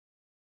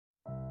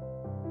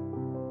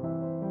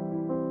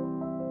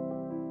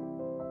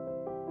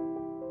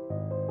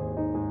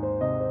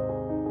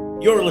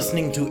You're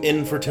listening to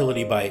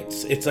Infertility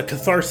Bites. It's a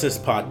catharsis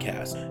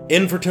podcast.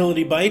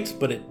 Infertility bites,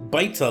 but it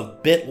bites a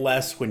bit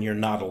less when you're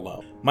not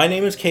alone. My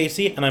name is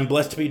Casey, and I'm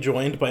blessed to be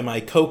joined by my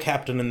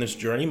co-captain in this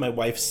journey, my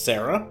wife,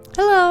 Sarah.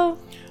 Hello.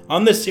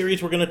 On this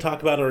series, we're going to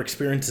talk about our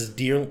experiences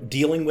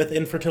dealing with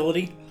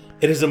infertility.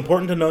 It is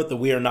important to note that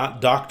we are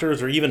not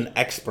doctors or even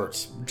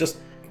experts, just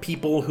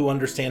people who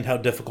understand how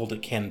difficult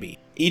it can be.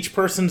 Each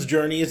person's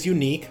journey is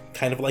unique,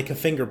 kind of like a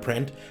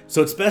fingerprint,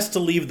 so it's best to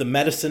leave the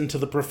medicine to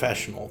the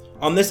professional.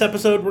 On this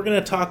episode, we're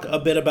going to talk a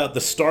bit about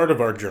the start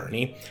of our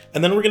journey,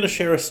 and then we're going to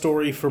share a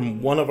story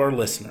from one of our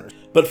listeners.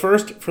 But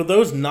first, for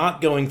those not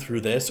going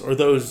through this, or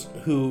those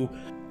who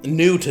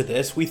new to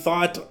this, we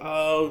thought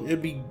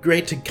it'd be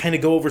great to kind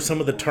of go over some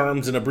of the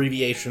terms and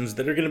abbreviations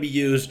that are going to be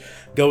used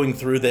going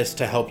through this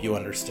to help you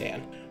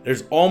understand.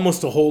 There's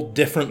almost a whole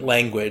different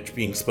language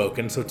being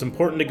spoken, so it's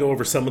important to go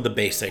over some of the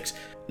basics.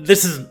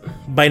 This is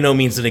by no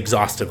means an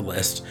exhaustive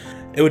list.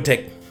 It would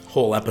take a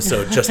whole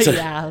episode just to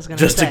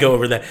to go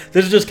over that.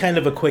 This is just kind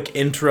of a quick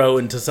intro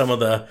into some of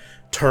the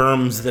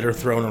terms that are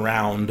thrown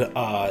around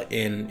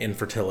in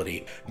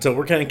infertility. So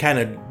we're going to kind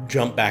of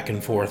jump back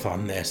and forth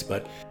on this,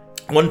 but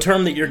one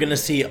term that you're going to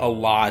see a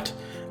lot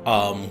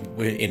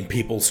in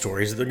people's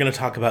stories, they're going to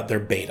talk about their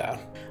beta.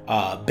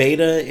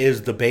 Beta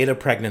is the beta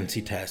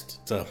pregnancy test.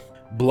 It's a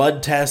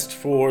blood test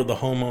for the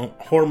hormone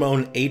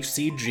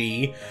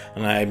HCG,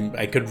 and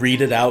I could read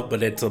it out,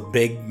 but it's a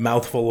big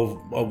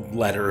mouthful of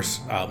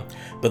letters.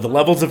 But the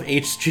levels of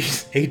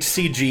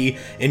HCG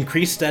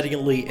increase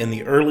steadily in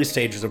the early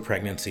stages of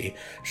pregnancy,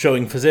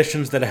 showing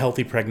physicians that a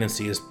healthy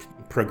pregnancy is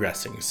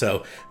progressing.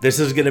 So this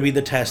is going to be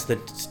the test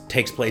that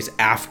takes place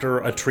after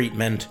a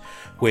treatment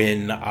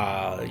when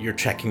you're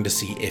checking to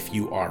see if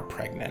you are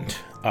pregnant.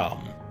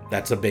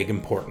 That's a big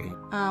important.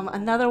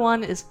 Another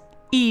one is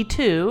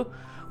E2,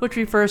 which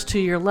refers to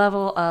your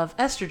level of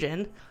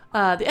estrogen.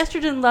 The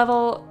estrogen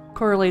level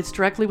correlates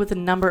directly with the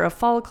number of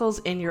follicles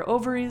in your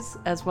ovaries,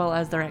 as well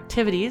as their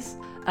activities.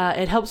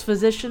 It helps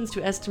physicians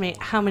to estimate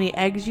how many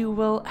eggs you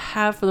will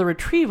have for the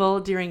retrieval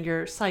during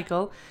your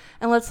cycle,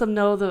 and lets them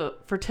know if the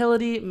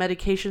fertility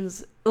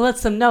medications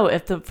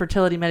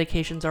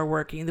are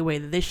working the way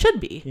that they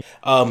should be.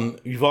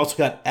 You've also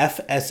got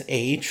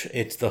FSH.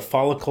 It's the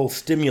follicle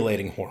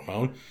stimulating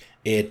hormone.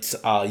 It's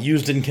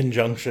used in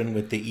conjunction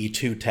with the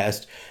E2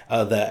 test.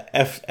 The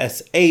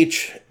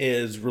FSH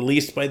is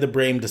released by the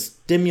brain to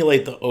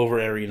stimulate the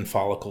ovarian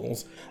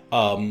follicles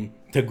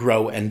to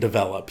grow and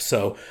develop.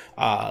 So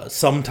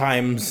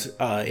sometimes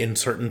in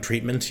certain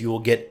treatments you will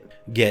get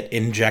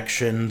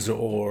injections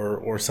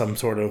or some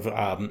sort of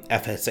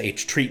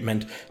FSH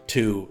treatment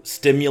to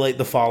stimulate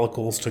the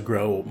follicles to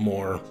grow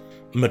more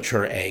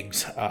mature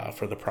eggs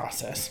for the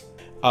process.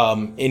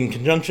 In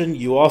conjunction,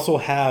 you also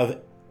have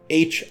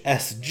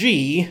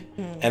HSG,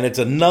 and it's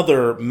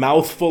another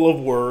mouthful of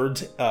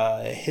words,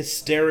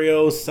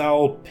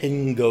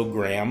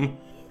 hysterosalpingogram.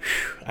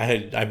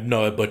 I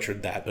know I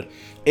butchered that, but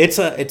it's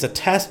a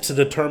test to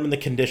determine the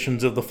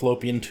conditions of the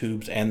fallopian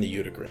tubes and the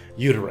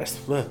uterus.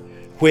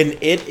 When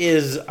it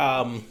is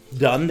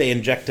done, they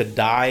inject a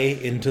dye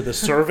into the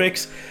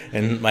cervix,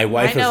 and my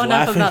wife is laughing. I know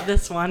enough about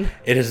this one.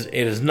 It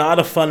is not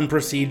a fun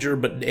procedure,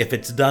 but if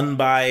it's done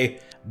by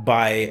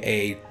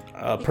a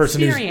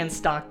person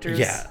experienced doctors.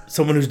 Yeah,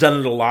 someone who's done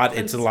it a lot,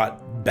 it's a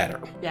lot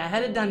better. Yeah, I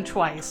had it done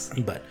twice.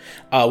 But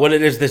what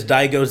it is, this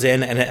dye goes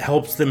in and it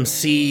helps them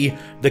see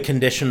the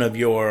condition of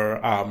your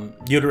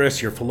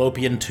uterus, your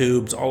fallopian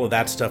tubes, all of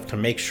that stuff to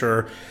make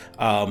sure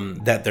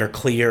that they're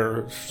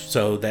clear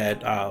so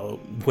that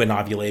when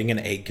ovulating, an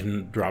egg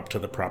can drop to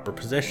the proper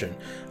position.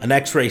 An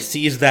X-ray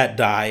sees that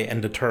dye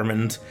and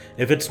determines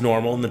if it's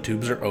normal and the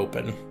tubes are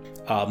open.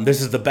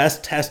 This is the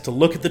best test to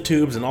look at the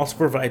tubes and also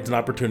provides an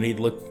opportunity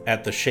to look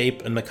at the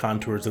shape and the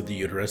contours of the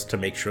uterus to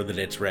make sure that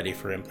it's ready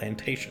for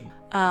implantation.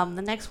 The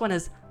next one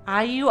is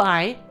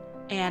IUI,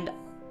 and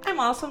I'm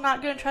also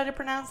not going to try to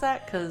pronounce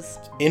that because...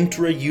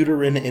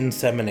 Intrauterine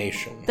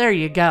insemination. There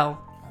you go.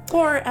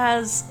 Or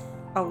as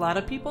a lot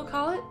of people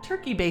call it,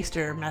 turkey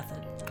baster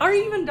method. Our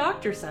even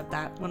doctor said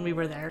that when we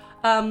were there.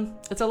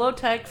 It's a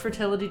low-tech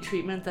fertility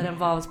treatment that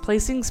involves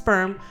placing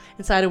sperm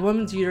inside a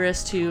woman's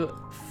uterus to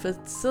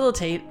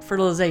facilitate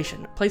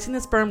fertilization. Placing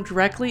the sperm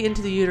directly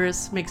into the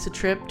uterus makes the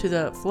trip to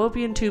the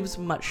fallopian tubes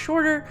much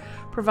shorter,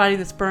 providing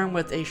the sperm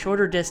with a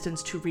shorter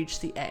distance to reach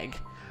the egg.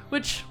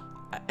 Which,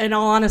 in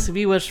all honesty,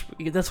 we wish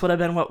this would have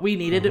been what we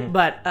needed,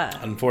 but...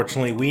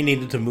 unfortunately, we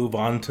needed to move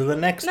on to the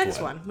next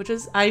one. Which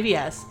is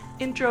IVS.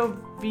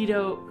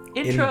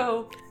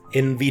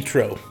 In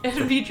vitro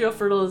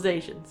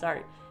fertilization,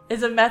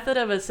 is a method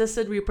of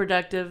assisted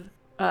reproduction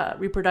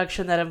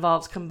that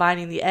involves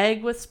combining the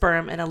egg with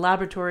sperm in a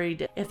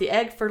laboratory. If the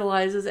egg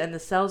fertilizes and the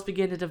cells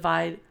begin to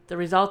divide, The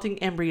resulting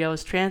embryo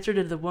is transferred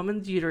into the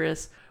woman's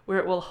uterus, where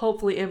it will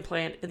hopefully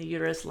implant in the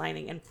uterus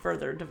lining and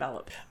further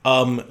develop.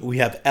 We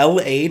have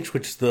LH,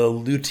 which is the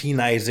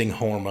luteinizing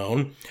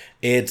hormone.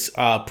 It's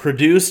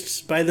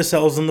produced by the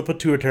cells in the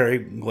pituitary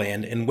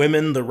gland. In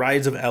women, the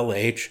rise of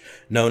LH,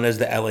 known as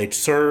the LH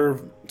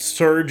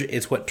surge,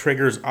 is what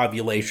triggers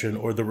ovulation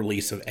or the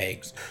release of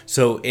eggs.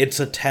 So it's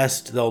a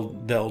test.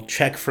 They'll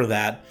check for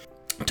that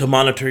to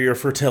monitor your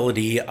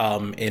fertility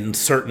in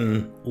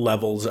certain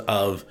levels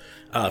of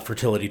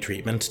fertility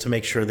treatments to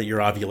make sure that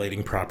you're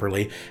ovulating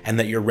properly and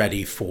that you're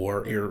ready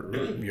for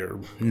your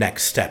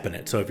next step in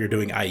it. So if you're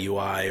doing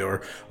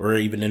IUI or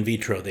even in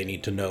vitro, they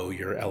need to know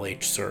your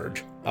LH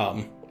surge.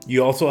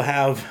 You also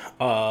have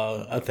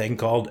a thing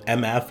called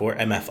MF or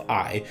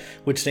MFI,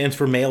 which stands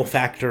for male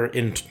factor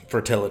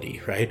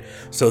infertility, right?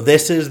 So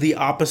this is the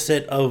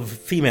opposite of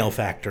female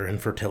factor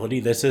infertility.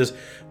 This is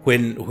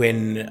when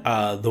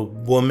the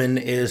woman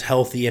is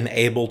healthy and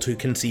able to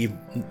conceive,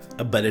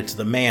 but it's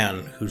the man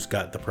who's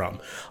got the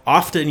problem.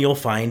 Often you'll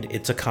find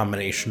it's a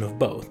combination of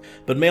both.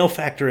 But male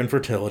factor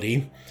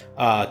infertility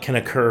can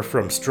occur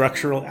from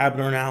structural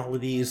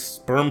abnormalities,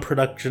 sperm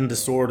production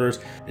disorders,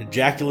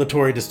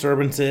 ejaculatory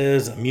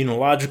disturbances,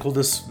 immunological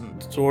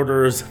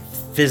disorders,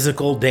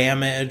 physical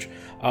damage.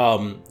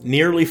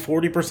 Nearly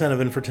 40% of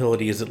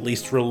infertility is at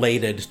least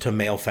related to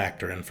male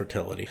factor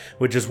infertility,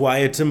 which is why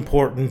it's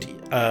important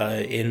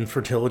in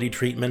fertility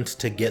treatments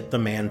to get the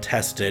man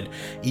tested,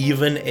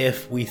 even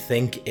if we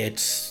think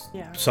it's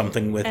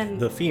something with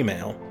the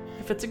female.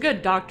 If it's a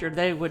good doctor,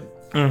 they would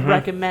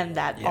recommend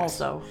that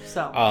also.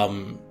 So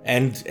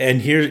and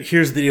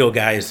here's the deal,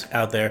 guys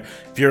out there.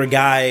 If you're a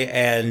guy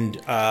and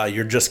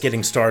you're just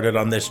getting started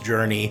on this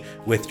journey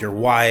with your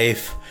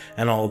wife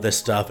and all this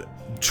stuff,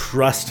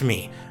 trust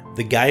me,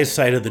 the guy's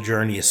side of the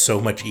journey is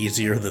so much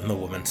easier than the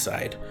woman's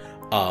side.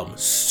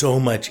 So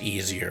much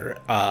easier.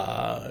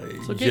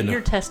 So get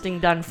your testing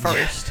done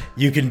first.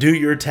 You can do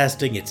your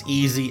testing. It's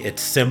easy.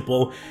 It's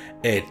simple.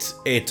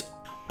 It's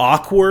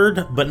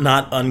awkward, but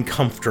not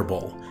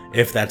uncomfortable,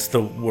 if that's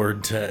the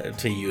word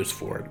to use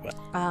for it. But.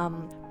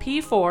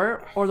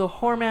 P4, or the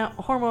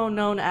hormone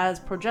known as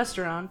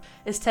progesterone,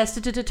 is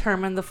tested to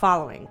determine the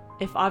following: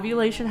 if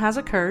ovulation has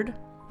occurred,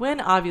 when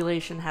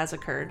ovulation has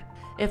occurred,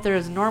 if there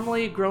is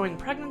normally growing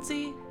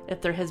pregnancy,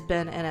 if there has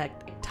been an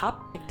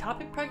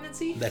ectopic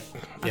pregnancy.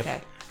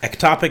 Okay.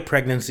 Ectopic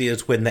pregnancy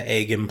is when the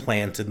egg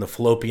implants in the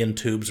fallopian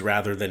tubes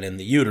rather than in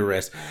the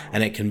uterus,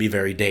 and it can be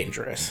very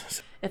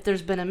dangerous. If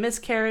there's been a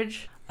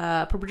miscarriage,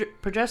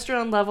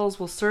 progesterone levels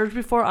will surge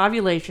before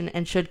ovulation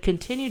and should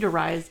continue to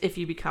rise if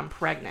you become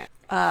pregnant.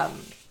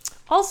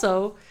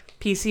 Also,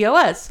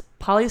 PCOS,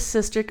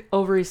 polycystic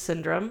ovary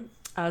syndrome,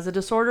 is a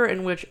disorder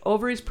in which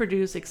ovaries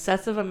produce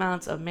excessive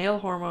amounts of male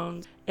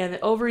hormones and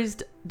the ovaries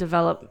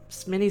develop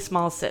many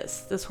small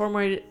cysts. This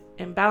hormone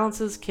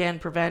imbalances can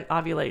prevent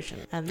ovulation,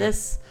 and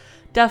this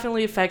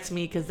definitely affects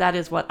me because that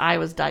is what I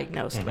was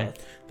diagnosed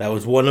with. That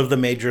was one of the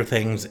major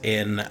things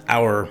in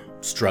our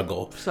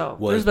struggle. So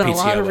was there's been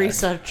PCOS. a lot of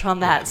research on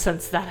that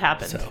since that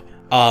happened. So,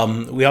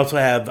 we also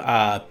have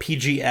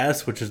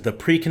PGS, which is the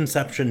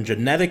preconception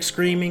genetic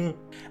screening.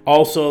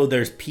 Also,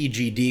 there's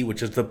PGD,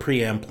 which is the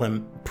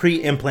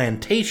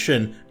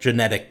pre-implantation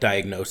genetic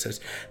diagnosis.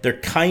 They're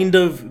kind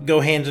of go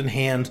hand in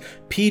hand.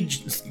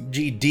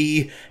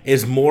 PGD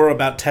is more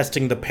about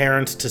testing the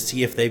parents to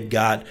see if they've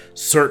got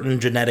certain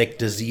genetic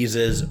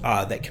diseases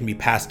that can be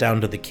passed down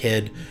to the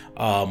kid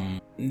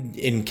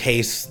in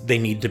case they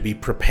need to be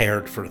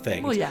prepared for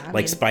things. Well, yeah,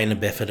 like spina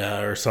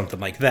bifida or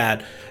something like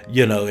that.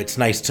 You know, it's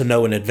nice to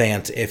know in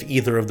advance if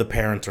either of the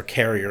parents are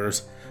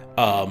carriers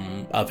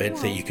of it,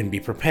 so you can be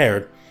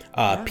prepared.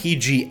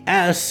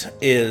 PGS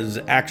is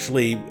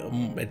actually,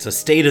 it's a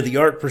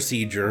state-of-the-art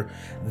procedure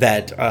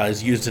that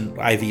is used in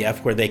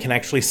IVF, where they can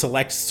actually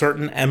select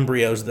certain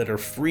embryos that are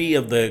free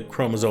of the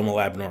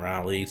chromosomal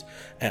abnormalities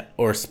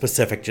or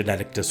specific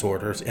genetic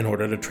disorders in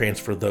order to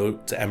transfer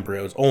those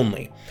embryos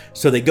only.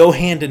 So they go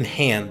hand in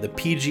hand. The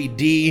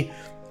PGD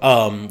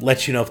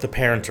lets you know if the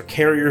parents are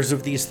carriers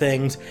of these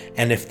things,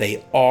 and if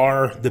they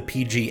are, the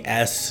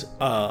PGS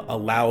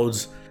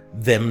allows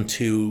them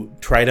to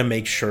try to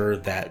make sure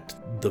that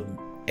the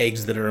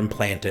eggs that are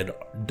implanted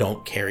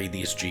don't carry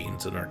these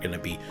genes and are going to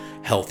be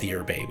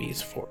healthier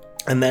babies for.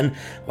 And then,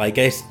 like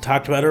I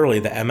talked about earlier,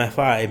 the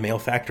MFI, male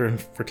factor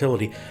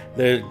infertility,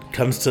 there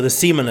comes to the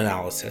semen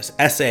analysis.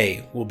 SA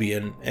will be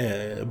an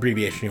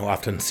abbreviation you'll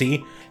often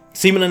see.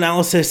 Semen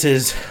analysis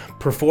is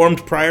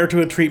performed prior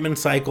to a treatment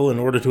cycle in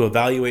order to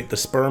evaluate the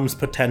sperm's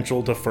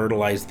potential to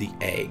fertilize the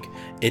egg.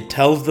 It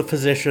tells the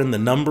physician the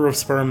number of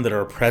sperm that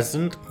are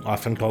present,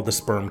 often called the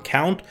sperm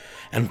count,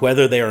 and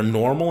whether they are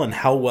normal and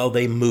how well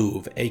they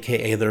move,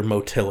 aka their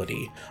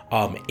motility.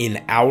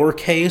 In our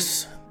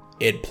case,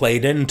 it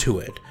played into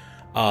it.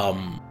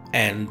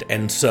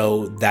 And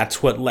so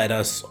that's what led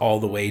us all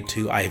the way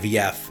to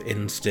IVF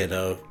instead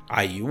of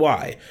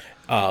IUI.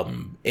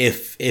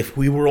 If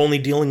we were only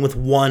dealing with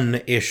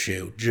one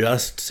issue,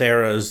 just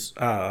Sarah's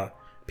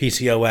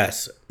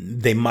PCOS,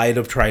 they might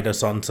have tried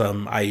us on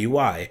some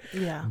IUI.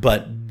 Yeah.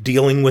 But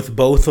dealing with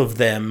both of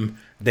them,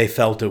 they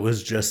felt it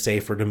was just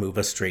safer to move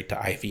us straight to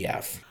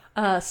IVF.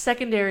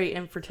 Secondary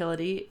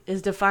infertility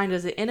is defined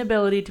as the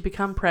inability to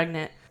become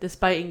pregnant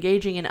despite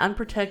engaging in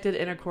unprotected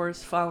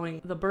intercourse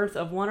following the birth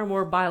of one or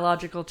more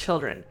biological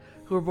children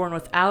who were born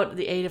without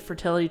the aid of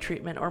fertility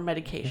treatment or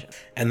medication.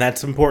 And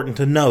that's important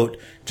to note.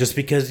 Just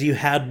because you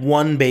had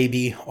one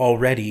baby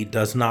already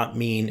does not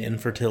mean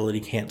infertility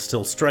can't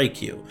still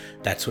strike you.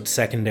 That's what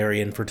secondary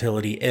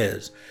infertility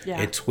is. Yeah.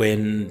 It's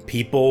when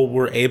people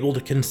were able to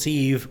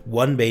conceive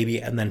one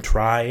baby and then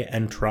try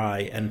and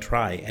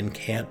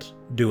can't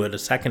do it a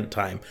second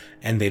time,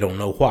 and they don't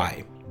know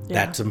why. Yeah.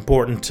 That's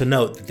important to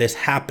note that this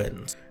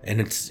happens. And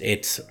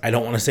it's I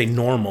don't want to say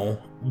normal,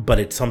 but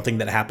it's something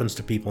that happens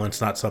to people, and it's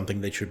not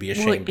something they should be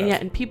ashamed of. Yeah,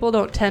 and people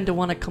don't tend to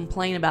want to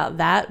complain about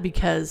that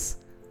because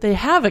they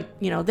have a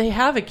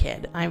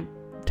kid. I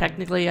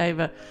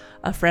have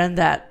a friend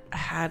that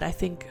had, I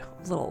think,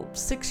 a little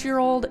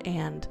 6-year-old,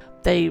 and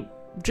they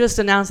just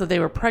announced that they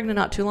were pregnant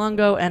not too long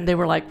ago, and they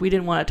were like, we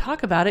didn't want to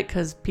talk about it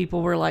because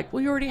people were like,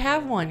 well, you already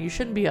have one. You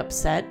shouldn't be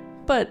upset.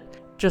 But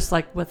just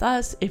like with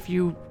us, if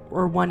you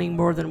are wanting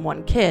more than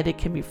one kid, it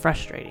can be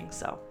frustrating.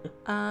 So,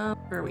 where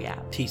are we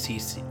at?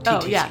 TTC.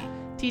 Oh, yeah.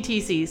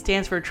 TTC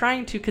stands for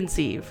trying to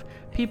conceive.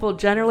 People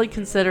generally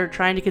consider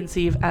trying to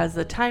conceive as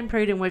the time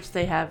period in which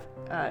they have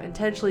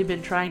intentionally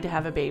been trying to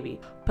have a baby.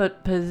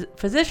 But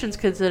physicians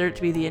consider it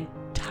to be the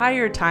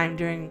entire time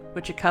during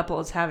which a couple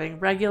is having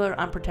regular,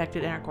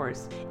 unprotected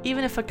intercourse.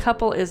 Even if a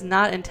couple is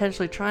not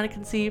intentionally trying to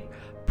conceive,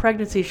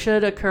 pregnancy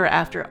should occur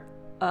after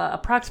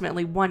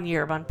approximately 1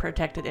 year of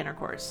unprotected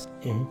intercourse.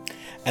 Mm-hmm.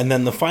 And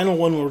then the final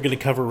one we're going to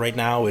cover right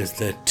now is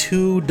the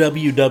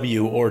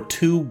 2WW, or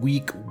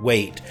 2-week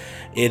wait.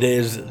 It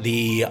is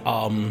the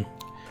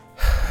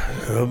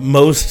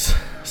most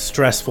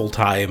stressful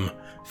time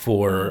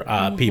for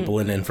people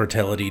in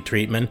infertility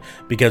treatment,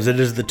 because it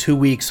is the 2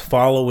 weeks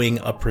following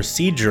a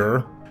procedure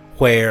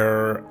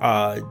where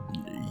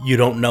you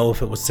don't know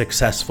if it was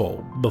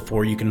successful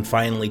before you can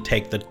finally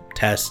take the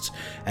tests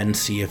and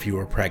see if you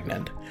were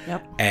pregnant.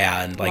 Yep.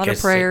 And like a lot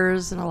of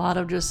prayers and a lot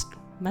of just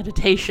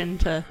meditation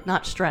to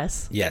not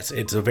stress. Yes,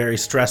 it's a very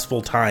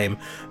stressful time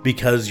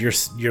because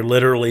you're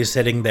literally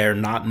sitting there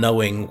not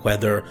knowing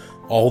whether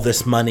all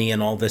this money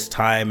and all this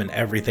time and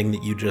everything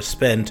that you just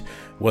spent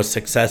was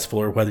successful,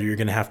 or whether you're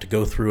going to have to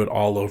go through it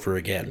all over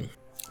again.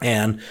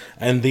 And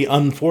the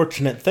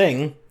unfortunate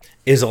thing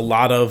is a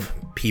lot of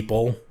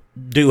people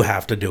do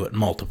have to do it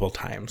multiple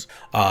times,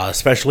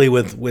 especially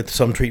with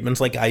some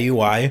treatments like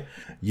IUI.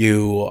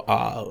 You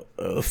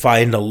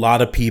find a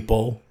lot of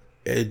people,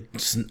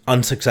 it's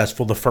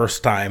unsuccessful the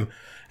first time,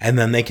 and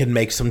then they can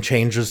make some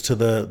changes to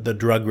the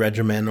drug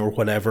regimen or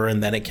whatever,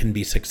 and then it can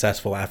be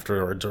successful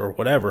afterwards or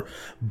whatever,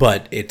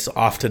 but it's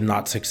often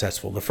not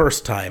successful the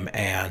first time,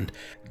 and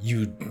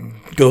you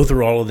go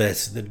through all of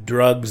this, the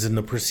drugs and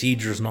the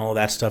procedures and all of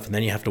that stuff, and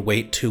then you have to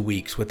wait 2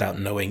 weeks without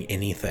knowing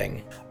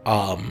anything,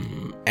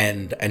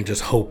 and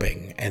just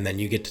hoping, and then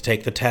you get to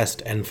take the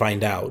test and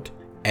find out.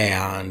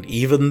 And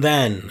even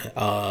then,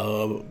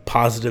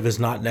 positive is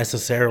not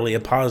necessarily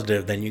a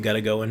positive. Then you got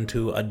to go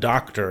into a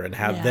doctor and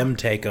have them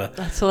take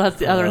that's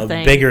the other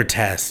thing. Bigger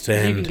test.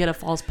 And you can get a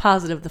false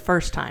positive the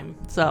first time.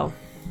 So,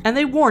 and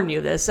they warn you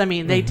this. I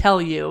mean, they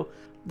tell you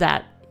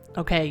that,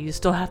 okay, you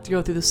still have to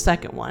go through the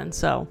second one.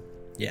 So,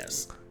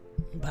 yes.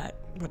 But,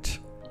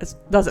 which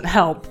doesn't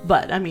help.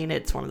 But, I mean,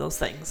 it's one of those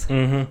things.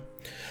 Mm-hmm.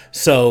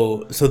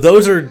 So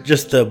those are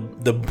just the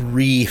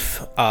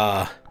brief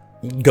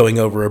going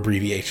over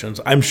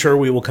abbreviations. I'm sure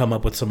we will come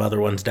up with some other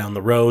ones down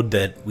the road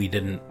that we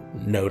didn't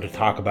know to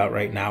talk about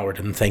right now or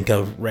didn't think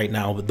of right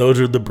now, but those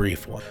are the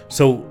brief ones.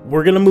 So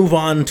we're going to move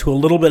on to a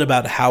little bit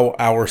about how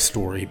our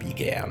story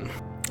began.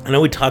 I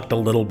know we talked a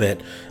little bit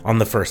on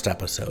the first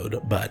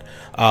episode, but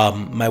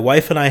my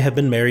wife and I have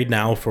been married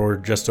now for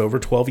just over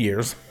 12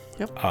 years.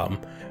 Yep.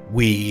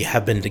 We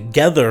have been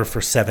together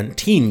for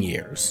 17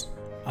 years.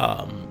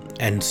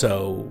 And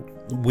so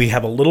we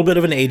have a little bit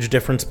of an age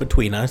difference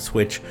between us,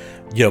 which,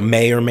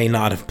 may or may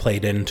not have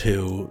played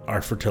into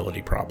our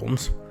fertility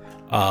problems.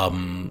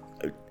 The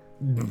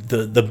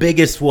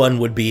biggest one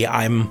would be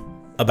I'm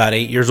about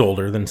 8 years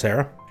older than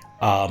Sarah.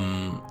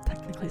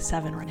 Technically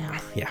 7 right now.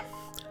 Yeah.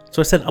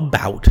 So I said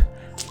about.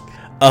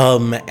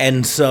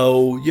 And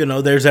so,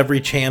 there's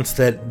every chance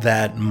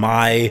that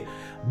my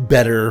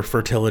better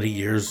fertility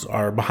years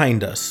are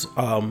behind us.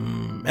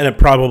 And it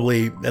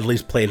probably at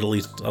least played a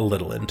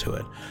little into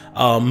it.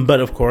 But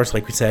of course,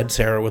 like we said,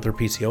 Sarah with her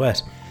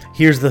PCOS.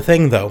 Here's the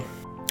thing though.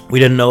 We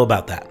didn't know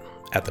about that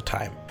at the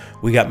time.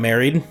 We got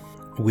married.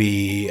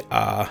 We, like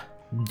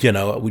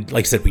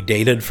I said, we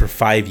dated for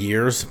 5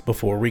 years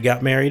before we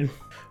got married.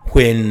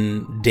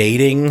 When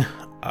dating,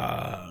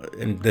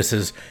 and this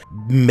is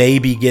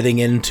maybe getting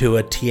into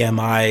a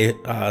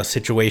TMI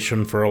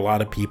situation for a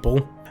lot of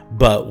people,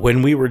 but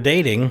when we were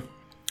dating,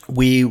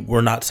 we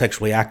were not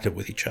sexually active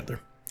with each other.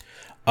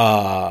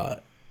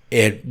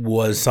 It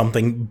was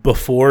something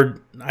before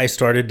I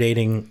started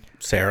dating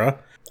Sarah.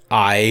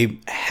 I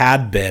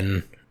had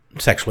been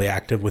sexually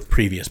active with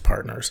previous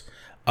partners.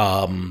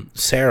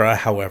 Sarah,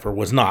 however,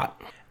 was not.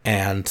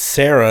 and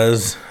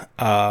Sarah's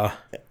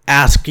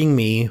asking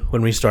me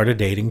when we started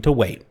dating to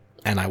wait,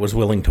 and I was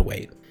willing to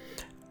wait.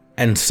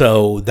 And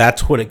so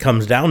that's what it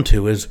comes down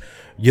to is,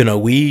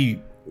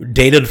 we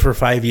dated for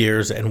 5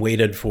 years and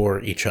waited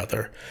for each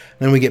other.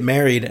 Then we get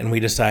married and we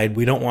decide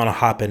we don't want to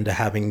hop into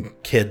having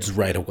kids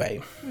right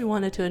away. We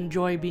wanted to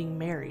enjoy being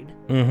married.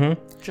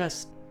 Mm-hmm.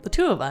 Just the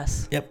two of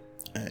us. Yep.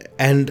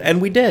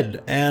 And we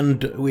did.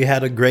 And we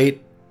had a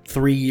great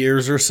 3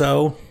 years or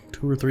so,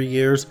 2 or 3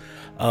 years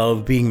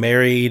of being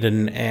married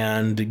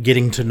and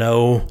getting to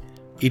know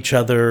each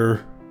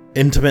other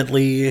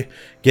intimately,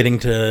 getting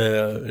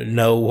to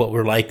know what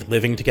we're like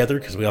living together,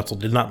 because we also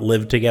did not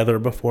live together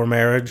before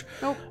marriage.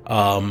 Nope.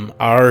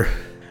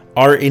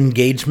 Our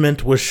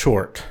engagement was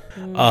short.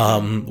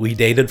 We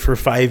dated for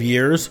 5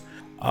 years,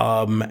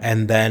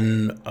 and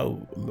then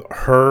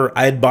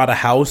I had bought a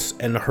house,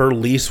 and her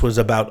lease was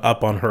about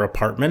up on her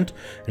apartment.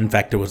 In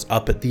fact, it was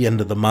up at the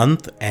end of the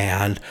month,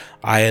 and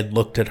I had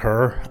looked at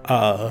her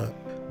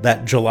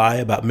that July,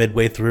 about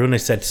midway through, and I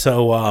said,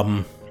 "So,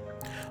 are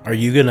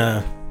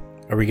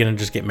we gonna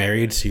just get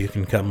married so you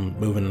can come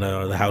move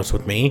into the house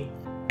with me?"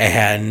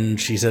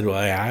 And she said, "Well,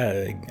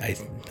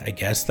 I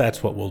guess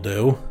that's what we'll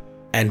do."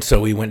 And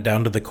so we went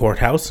down to the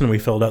courthouse and we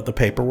filled out the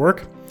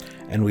paperwork,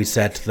 and we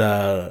set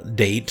the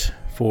date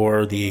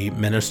for the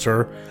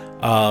minister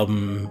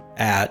on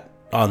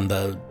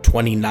the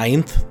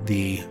 29th,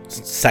 the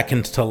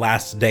second to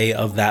last day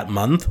of that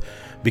month,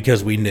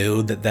 because we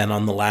knew that then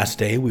on the last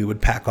day we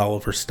would pack all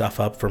of her stuff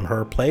up from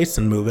her place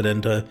and move it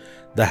into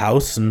the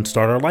house and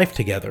start our life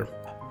together.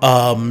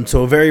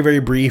 So very, very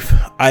brief.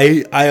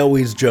 I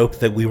always joke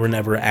that we were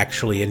never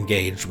actually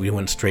engaged. We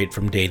went straight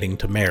from dating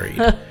to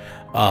married.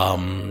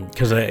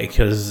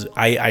 Because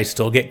I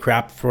still get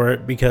crap for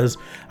it because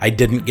I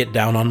didn't get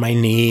down on my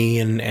knee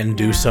and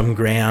do some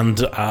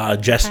grand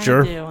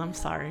gesture. I do. I'm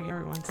sorry.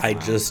 Every once in a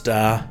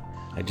while.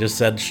 I just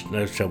said,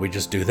 "Shall we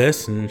just do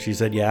this?" And she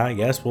said, "Yeah, I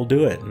guess we'll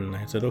do it." And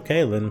I said,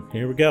 "Okay, then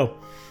here we go."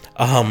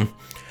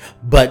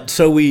 But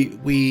so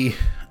we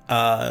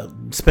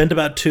spent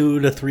about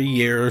 2 to 3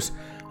 years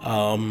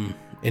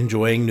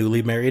enjoying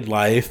newly married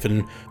life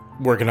and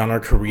working on our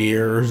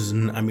careers.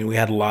 And I mean, we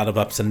had a lot of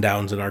ups and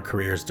downs in our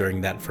careers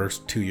during that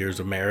first 2 years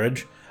of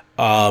marriage.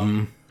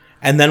 And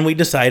then we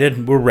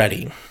decided we're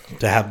ready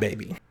to have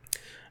baby.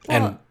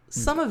 Well, And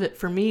some of it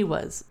for me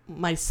was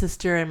my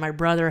sister and my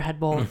brother had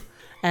both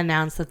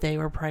announced that they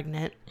were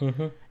pregnant.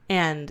 Mm-hmm.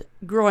 And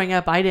growing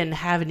up, I didn't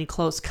have any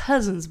close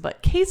cousins,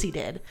 but Casey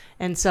did.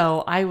 And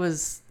so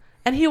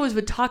and he always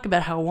would talk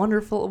about how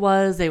wonderful it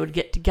was. They would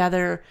get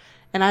together.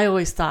 And I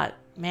always thought,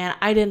 man,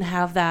 I didn't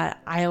have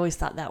that. I always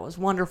thought that was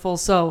wonderful.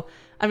 So,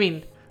 I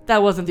mean,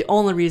 that wasn't the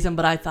only reason,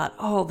 but I thought,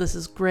 oh, this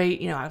is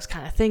great. I was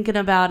kind of thinking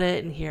about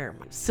it, and here,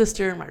 my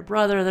sister and my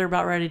brother, they're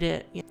about ready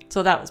to.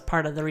 So that was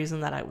part of the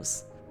reason that I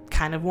was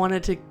kind of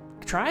wanted to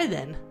try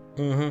then.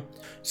 Mm-hmm.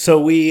 So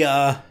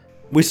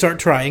we start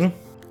trying,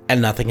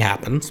 and nothing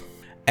happens.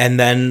 And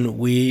then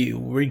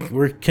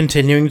we're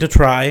continuing to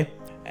try,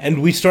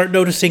 and we start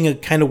noticing a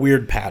kind of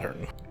weird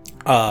pattern.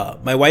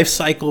 My wife's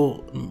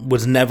cycle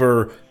was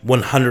never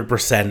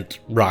 100%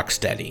 rock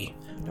steady.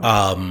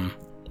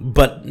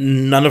 But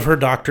none of her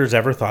doctors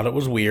ever thought it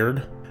was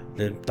weird.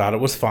 They thought it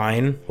was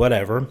fine,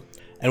 whatever.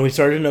 And we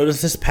started to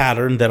notice this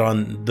pattern that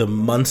on the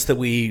months that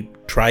we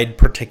tried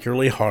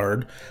particularly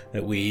hard,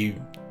 that we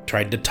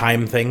tried to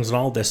time things and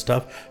all this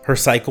stuff, her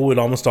cycle would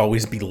almost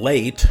always be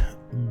late,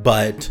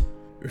 but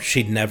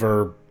she'd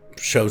never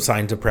show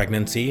signs of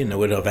pregnancy, and it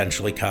would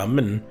eventually come.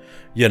 And,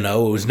 it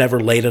was never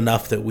late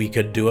enough that we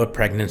could do a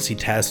pregnancy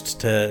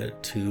test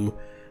to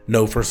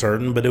know for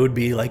certain, but it would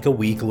be like a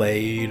week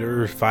late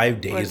or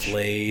 5 days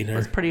late. It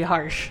was pretty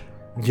harsh.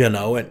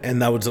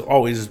 And that was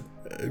always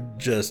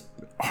just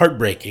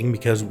heartbreaking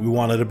because we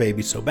wanted a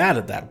baby so bad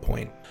at that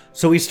point.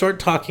 So we start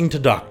talking to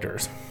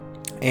doctors,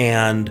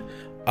 and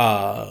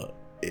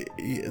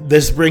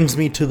this brings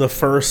me to the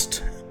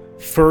first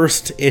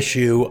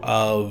issue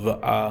of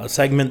a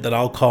segment that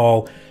I'll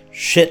call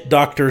Shit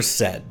Doctors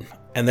Said.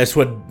 And this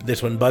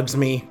one bugs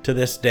me to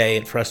this day.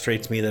 It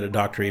frustrates me that a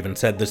doctor even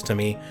said this to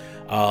me.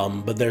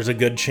 But there's a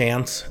good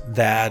chance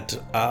that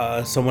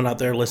someone out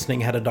there listening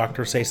had a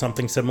doctor say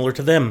something similar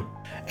to them.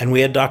 And we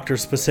had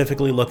doctors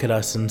specifically look at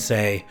us and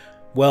say,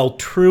 well,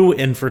 true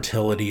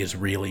infertility is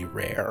really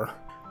rare.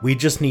 We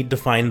just need to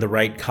find the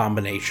right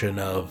combination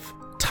of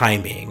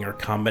timing, or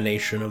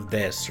combination of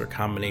this, or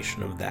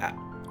combination of that.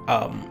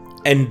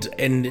 And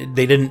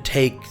they didn't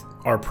take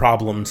our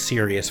problem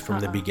serious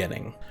from the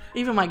beginning.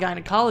 Even my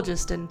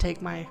gynecologist didn't take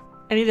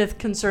any of the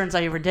concerns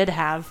I ever did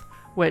have,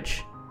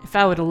 which if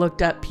I would have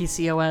looked up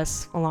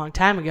PCOS a long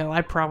time ago,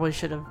 I probably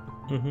should have.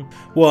 Mm-hmm.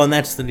 Well, and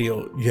that's the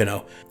deal,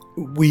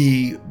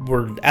 We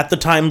were at the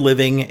time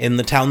living in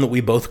the town that we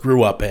both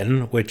grew up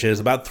in, which is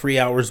about 3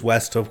 hours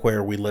west of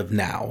where we live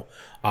now.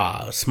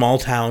 A small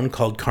town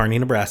called Kearney,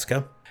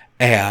 Nebraska.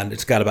 And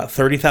it's got about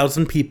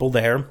 30,000 people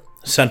there.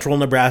 Central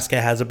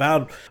Nebraska has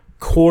about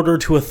 1/4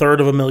 to 1/3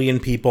 of a million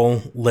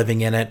people living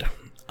in it.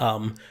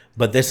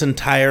 But this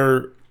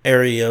entire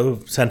area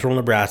of central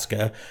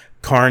Nebraska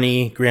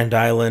Kearney, Grand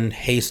Island,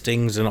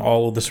 Hastings, and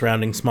all of the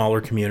surrounding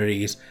smaller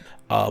communities,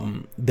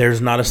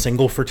 there's not a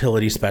single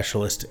fertility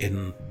specialist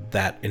in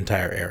that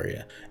entire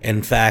area.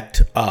 In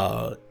fact,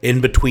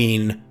 in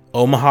between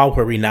Omaha,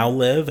 where we now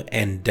live,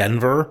 and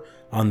Denver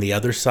on the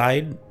other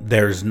side,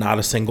 there's not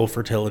a single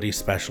fertility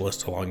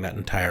specialist along that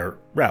entire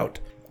route.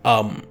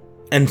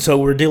 And so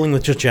we're dealing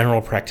with just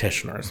general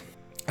practitioners.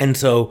 And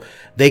so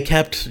they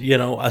kept,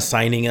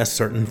 assigning us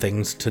certain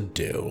things to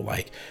do.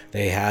 Like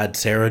they had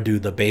Sarah do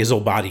the basal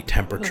body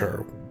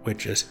temperature,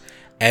 which is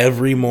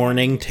every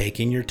morning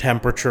taking your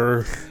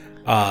temperature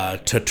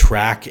to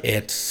track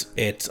its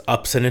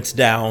ups and its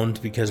downs,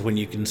 because when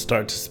you can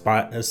start to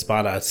spot a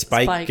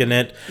spike in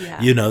it,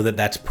 you know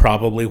that's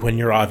probably when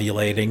you're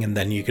ovulating, and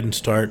then you can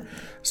start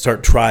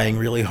trying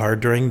really hard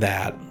during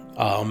that.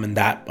 And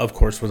that, of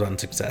course, was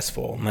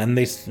unsuccessful. And then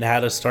they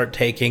had to start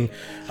taking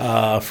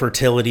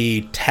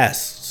fertility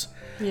tests.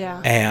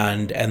 Yeah.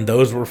 And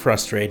those were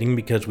frustrating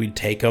because we'd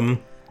take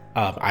them.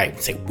 I'd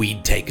say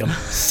we'd take them.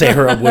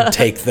 Sarah would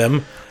take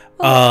them.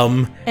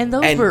 And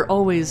those were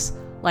always,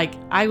 like,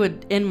 I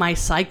would, in my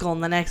cycle,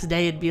 and the next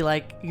day it'd be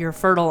like, you're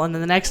fertile. And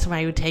then the next time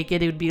I would take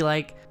it, it would be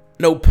like,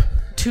 nope.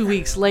 2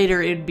 weeks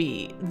later, it would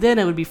be,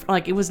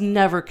 like, it was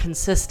never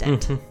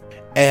consistent.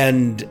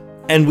 Mm-hmm.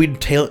 And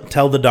we'd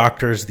tell the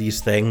doctors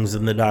these things,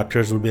 and the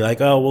doctors would be like,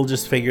 oh, we'll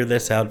just figure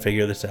this out.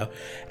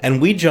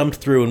 And we jumped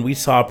through, and we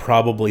saw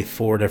probably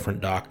 4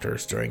 different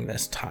doctors during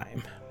this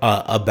time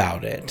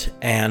about it.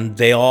 And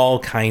they all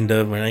kind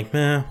of were like,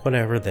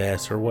 whatever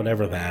this or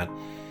whatever that.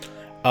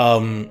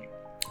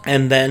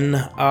 And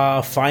then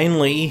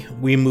finally,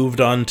 we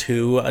moved on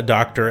to a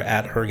doctor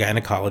at her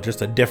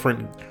gynecologist, a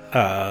different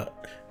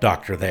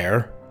doctor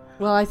there.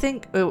 Well, I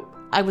think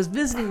I was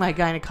visiting my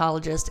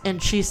gynecologist,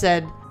 and she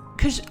said,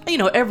 because,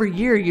 every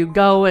year you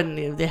go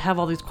and they have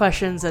all these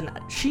questions, and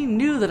she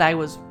knew that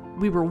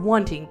we were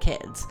wanting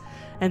kids.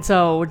 And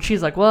so when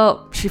she's like,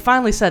 well, she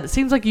finally said, it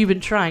seems like you've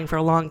been trying for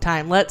a long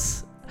time. And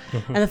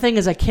the thing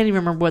is, I can't even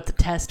remember what the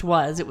test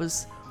was. It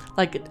was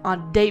like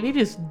maybe it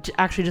was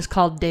actually just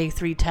called day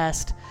 3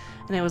 test.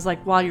 And it was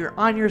like, while you're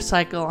on your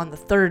cycle on the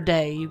 3rd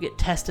day, you get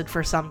tested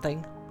for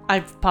something. I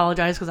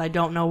apologize because I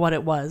don't know what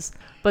it was.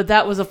 But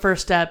that was the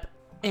first step.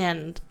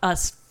 And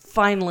us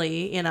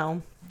finally,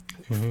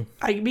 Mm-hmm.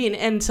 I mean,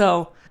 and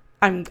so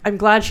I'm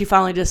glad she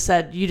finally just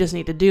said, you just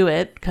need to do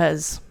it,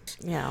 because,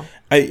 I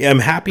am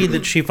happy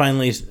that she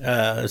finally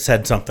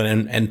said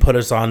something and put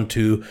us on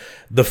to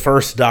the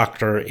first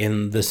doctor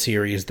in the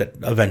series that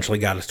eventually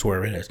got us to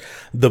where it is.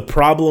 The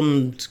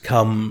problems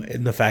come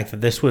in the fact that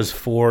this was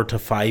 4 to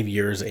 5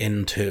 years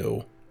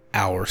into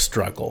our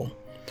struggle.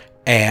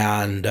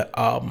 And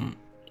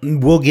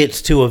we'll get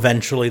to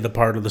eventually the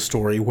part of the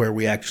story where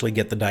we actually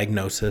get the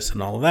diagnosis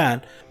and all of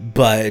that.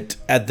 But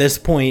at this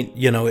point,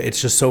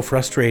 it's just so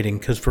frustrating,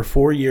 because for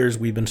 4 years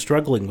we've been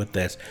struggling with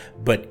this.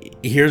 But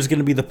here's going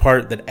to be the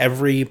part that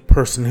every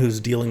person who's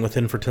dealing with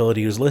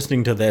infertility who's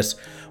listening to this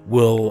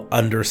will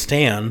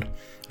understand,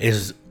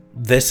 is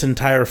this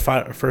entire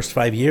first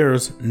 5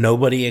 years,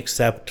 nobody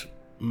except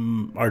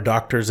our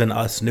doctors and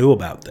us knew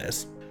about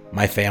this.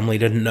 My family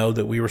didn't know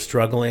that we were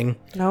struggling.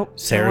 Nope.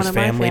 Sarah's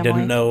family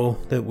didn't know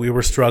that we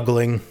were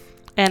struggling.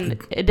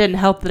 And it didn't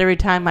help that every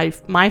time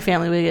my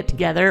family would get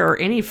together, or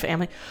any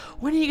family,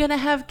 when are you going to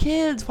have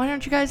kids? Why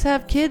don't you guys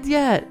have kids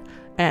yet?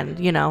 And,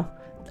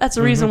 that's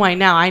the reason why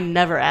now I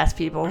never ask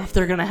people if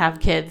they're going to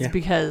have kids,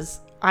 because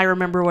I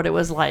remember what it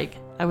was like.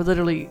 I would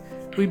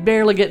we'd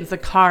barely get into the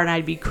car and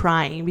I'd be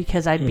crying,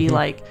 because I'd be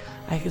like,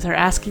 they're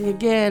asking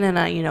again,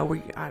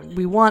 and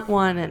we want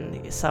one,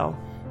 and so...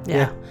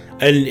 Yeah.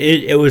 And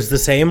it was the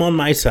same on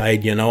my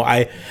side.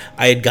 I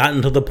had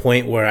gotten to the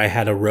point where I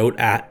had a rote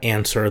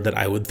answer that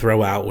I would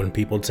throw out when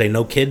people would say,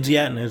 no kids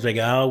yet? And I was like,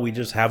 oh, we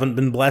just haven't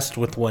been blessed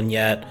with one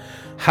yet.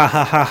 Ha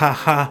ha ha ha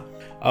ha.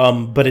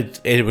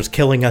 But it was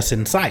killing us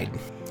inside.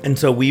 And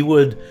so we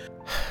would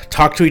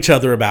talk to each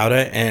other about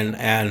it.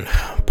 And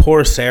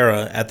poor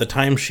Sarah, at the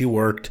time she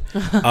worked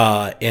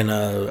in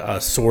a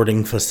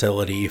sorting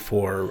facility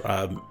for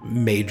a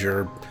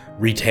major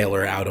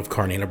retailer out of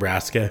Kearney,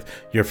 Nebraska. If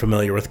you're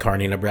familiar with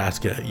Kearney,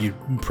 Nebraska, you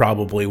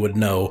probably would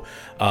know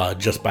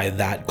just by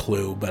that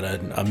clue, but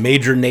a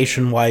major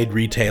nationwide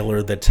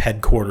retailer that's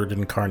headquartered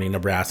in Kearney,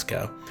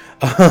 Nebraska.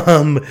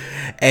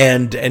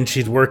 And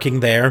she's working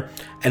there,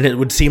 and it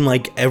would seem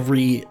like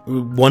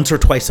once or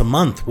twice a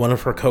month, one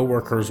of her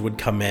coworkers would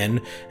come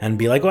in and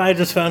be like, well, I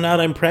just found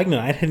out I'm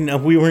pregnant. I didn't know,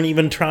 we weren't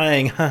even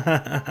trying.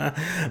 But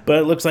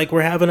it looks like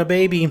we're having a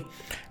baby.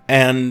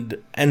 And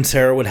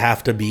Sarah would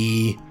have to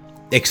be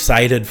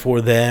excited for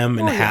them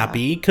and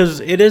happy, because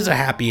it is a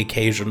happy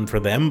occasion for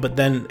them, but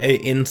then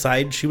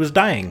inside she was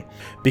dying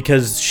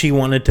because she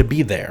wanted to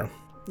be there.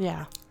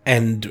 Yeah.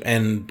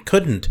 And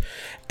couldn't.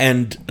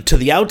 And to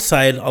the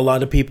outside, a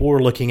lot of people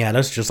were looking at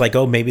us just like,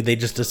 oh, maybe they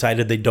just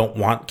decided they don't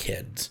want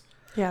kids.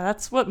 Yeah,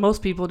 that's what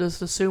most people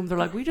just assume. They're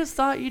like, we just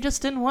thought you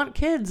just didn't want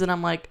kids. And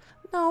I'm like,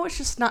 no, it's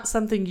just not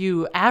something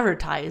you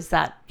advertise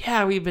that,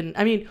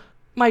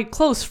 my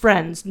close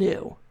friends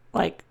knew.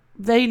 Like,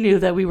 they knew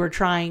that we were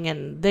trying,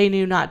 and they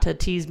knew not to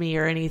tease me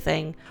or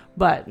anything,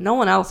 but no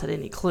one else had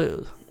any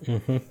clue.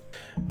 Mm-hmm.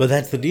 But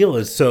that's the deal,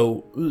 is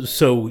so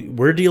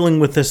we're dealing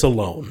with this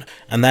alone.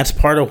 And that's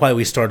part of why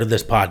we started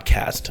this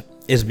podcast,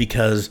 is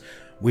because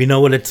we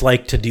know what it's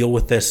like to deal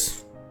with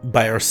this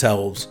by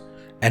ourselves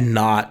and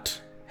not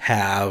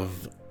have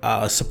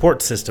a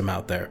support system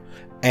out there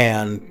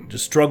and to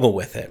struggle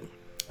with it.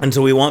 And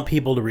so we want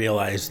people to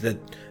realize that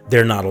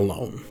they're not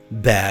alone,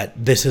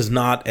 that this is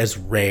not as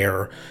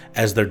rare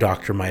as their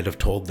doctor might have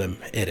told them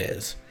it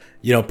is.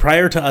 You know,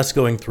 prior to us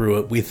going through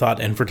it, we thought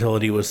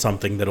infertility was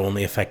something that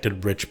only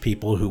affected rich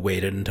people who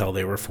waited until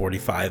they were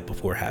 45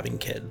 before having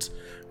kids,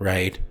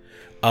 right?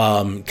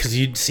 Because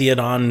you'd see it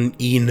on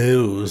E!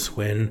 News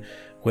when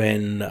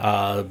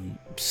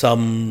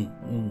some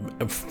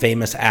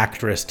famous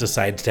actress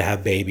decides to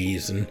have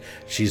babies and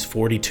she's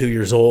 42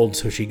 years old,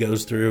 so she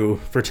goes through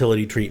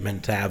fertility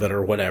treatment to have it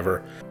or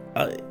whatever.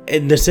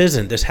 And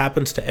this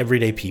happens to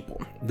everyday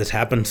people. This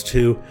happens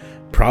to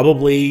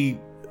probably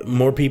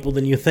more people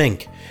than you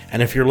think.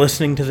 And if you're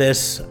listening to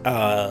this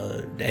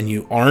and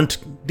you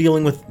aren't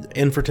dealing with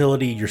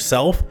infertility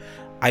yourself,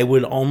 I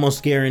would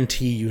almost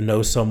guarantee you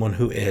know someone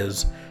who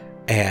is,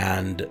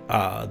 and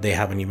they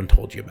haven't even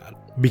told you about it.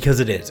 Because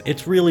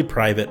it's really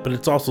private, but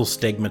it's also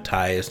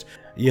stigmatized.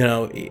 You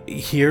know,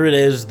 here it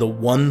is, the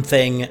one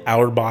thing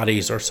our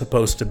bodies are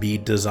supposed to be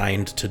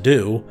designed to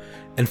do,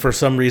 and for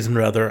some reason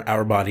or other,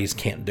 our bodies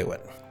can't do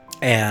it.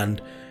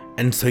 And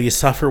so you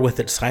suffer with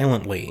it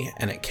silently,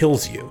 and it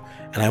kills you.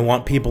 And I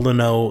want people to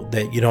know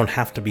that you don't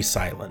have to be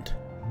silent.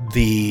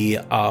 The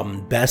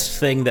best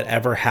thing that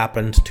ever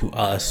happened to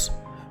us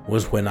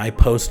was when I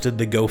posted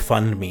the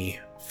GoFundMe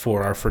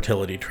for our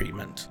fertility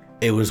treatment.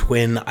 It was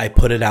when I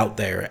put it out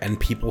there and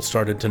people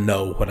started to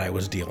know what I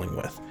was dealing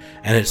with.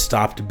 And it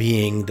stopped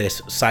being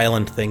this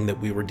silent thing that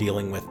we were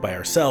dealing with by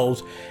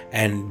ourselves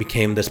and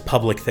became this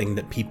public thing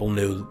that people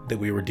knew that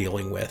we were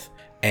dealing with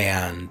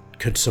and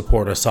could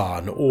support us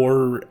on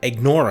or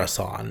ignore us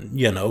on,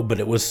 you know, but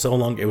it was so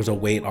long, it was a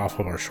weight off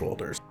of our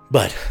shoulders.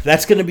 But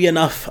that's going to be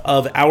enough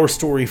of our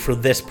story for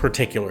this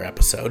particular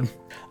episode.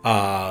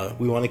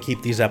 We want to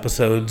keep these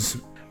episodes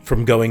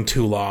from going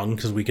too long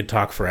because we could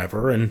talk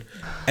forever and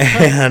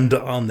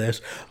on this,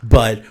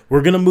 but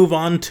we're going to move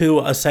on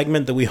to a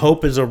segment that we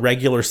hope is a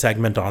regular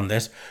segment on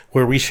this,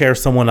 where we share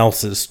someone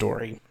else's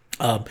story.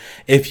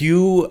 If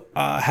you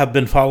have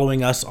been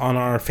following us on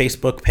our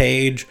Facebook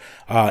page,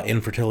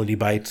 Infertility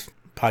Bites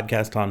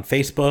podcast on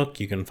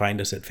Facebook, you can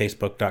find us at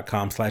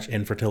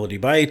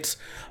facebook.com/infertilitybites.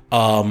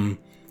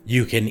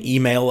 You can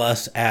email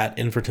us at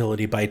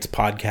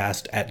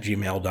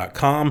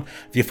infertilitybitespodcast@gmail.com.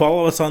 If you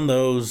follow us on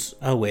those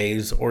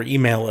ways or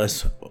email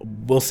us,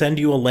 we'll send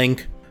you a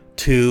link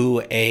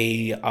to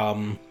a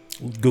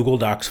Google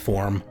Docs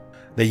form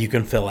that you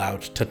can fill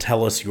out to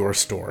tell us your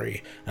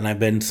story. And I've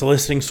been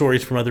soliciting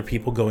stories from other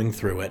people going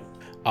through it.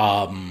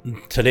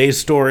 Today's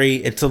story,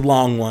 it's a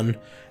long one,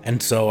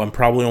 and so I'm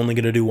probably only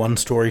going to do one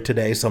story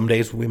today. Some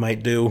days we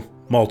might do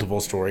multiple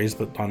stories,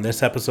 but on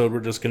this episode, we're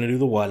just going to do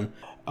the one.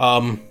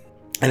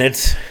 And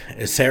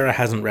Sarah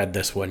hasn't read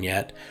this one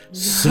yet,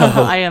 so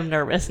I am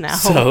nervous now.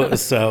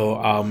 It's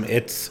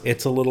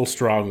a little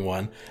strong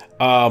one,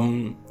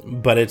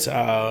 but it's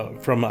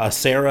from a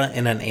Sarah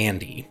and an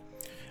Andy.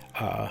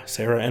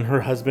 Sarah and her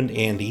husband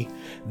Andy,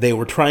 they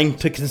were trying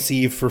to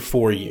conceive for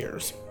 4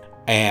 years,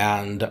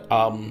 and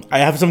I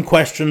have some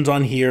questions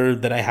on here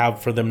that I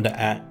have for them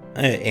to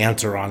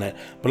answer on it,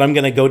 but I'm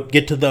gonna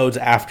get to those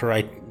after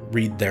I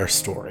read their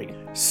story.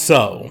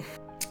 So,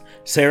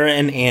 Sarah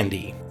and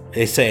Andy,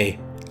 they say,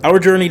 our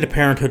journey to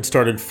parenthood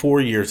started 4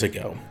 years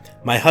ago.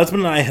 My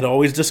husband and I had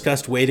always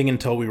discussed waiting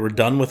until we were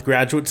done with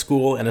graduate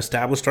school and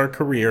established our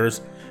careers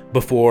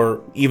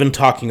before even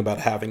talking about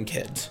having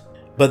kids.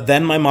 But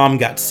then my mom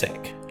got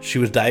sick. She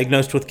was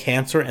diagnosed with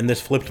cancer, and this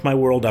flipped my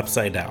world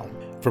upside down.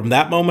 From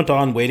that moment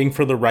on, waiting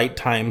for the right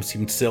time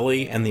seemed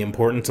silly, and the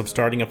importance of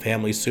starting a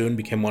family soon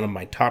became one of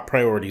my top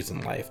priorities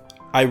in life.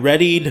 I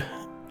read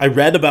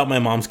about my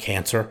mom's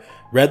cancer,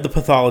 read the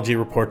pathology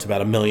reports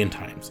about 1,000,000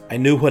 times. I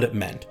knew what it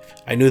meant.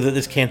 I knew that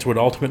this cancer would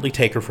ultimately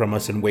take her from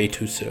us, and way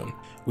too soon.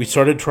 We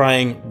started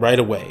trying right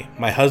away.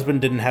 My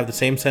husband didn't have the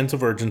same sense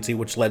of urgency,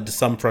 which led to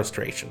some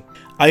frustration.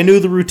 I knew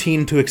the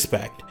routine to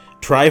expect.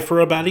 Try for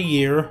about a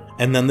year,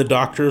 and then the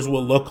doctors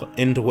will look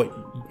into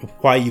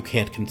why you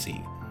can't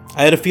conceive.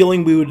 I had a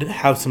feeling we would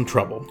have some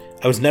trouble.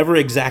 I was never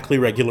exactly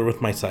regular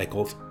with my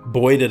cycles.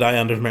 Boy, did I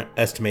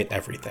underestimate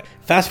everything.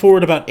 Fast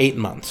forward about 8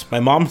 months. My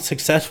mom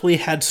successfully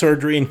had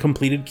surgery and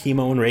completed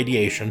chemo and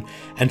radiation,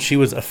 and she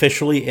was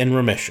officially in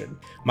remission.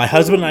 My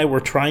husband and I were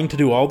trying to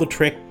do all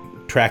the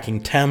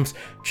tracking temps,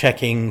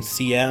 checking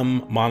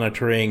CM,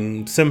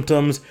 monitoring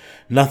symptoms.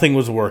 Nothing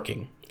was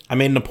working. I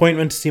made an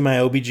appointment to see my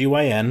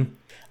OBGYN.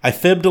 I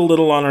fibbed a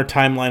little on our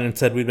timeline and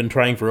said we'd been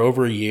trying for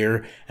over a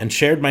year, and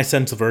shared my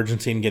sense of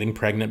urgency in getting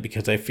pregnant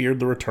because I feared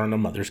the return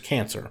of mother's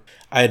cancer.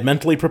 I had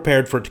mentally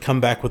prepared for it to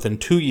come back within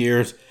 2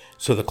 years,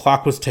 so the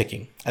clock was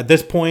ticking. At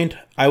this point,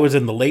 I was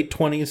in the late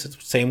 20s,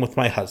 same with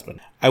my husband.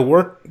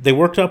 They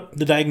worked up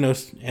the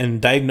diagnosis and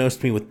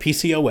diagnosed me with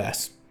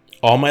PCOS.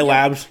 All my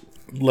labs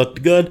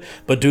looked good,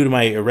 but due to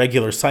my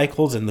irregular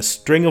cycles and the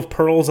string of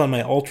pearls on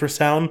my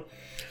ultrasound,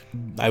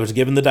 I was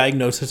given the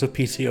diagnosis of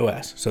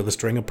PCOS. So the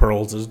string of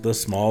pearls is the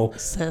small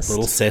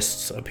little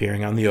cysts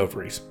appearing on the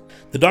ovaries.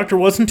 The doctor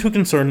wasn't too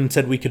concerned and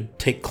said we could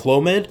take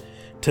Clomid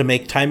to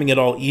make timing it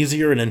all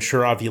easier and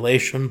ensure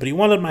ovulation, but he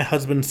wanted my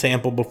husband's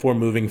sample before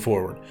moving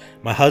forward.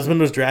 My husband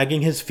was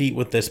dragging his feet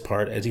with this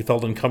part as he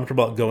felt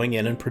uncomfortable going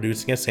in and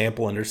producing a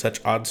sample under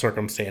such odd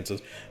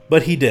circumstances,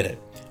 but he did it.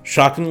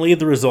 Shockingly,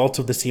 the results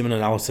of the semen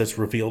analysis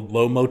revealed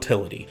low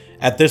motility.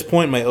 At this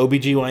point, my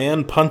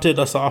OBGYN punted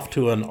us off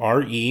to an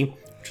RE,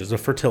 which is a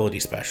fertility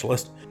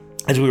specialist,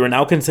 as we were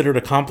now considered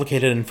a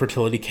complicated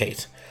infertility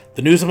case.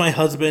 The news of my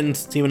husband's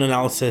semen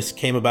analysis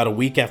came about a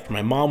week after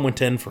my mom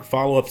went in for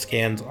follow-up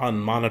scans on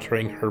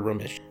monitoring her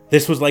remission.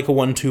 This was like a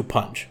 1-2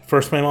 punch.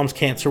 First, my mom's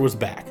cancer was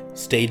back,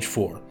 stage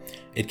 4.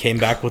 It came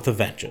back with a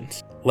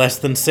vengeance. Less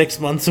than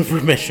 6 months of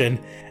remission,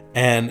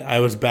 and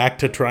I was back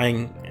to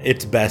trying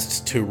its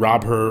best to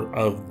rob her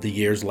of the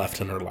years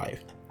left in her life.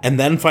 And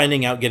then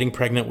finding out getting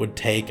pregnant would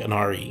take an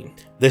RE.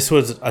 This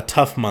was a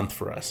tough month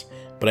for us,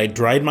 but I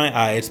dried my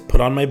eyes, put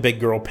on my big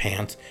girl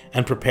pants,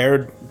 and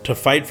prepared to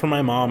fight for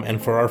my mom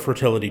and for our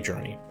fertility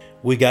journey.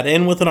 We got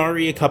in with an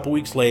RE a couple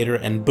weeks later,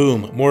 and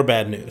boom, more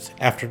bad news.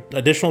 After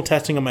additional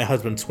testing of my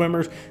husband's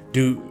swimmers,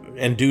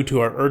 due to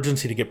our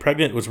urgency to get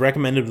pregnant, it was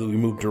recommended that we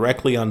move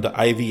directly onto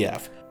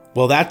IVF.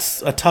 Well,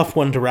 that's a tough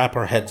one to wrap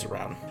our heads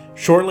around.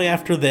 Shortly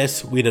after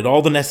this, we did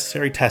all the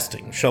necessary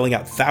testing, shelling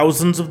out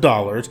thousands of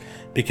dollars,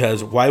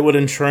 because why would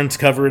insurance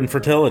cover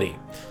infertility?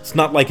 It's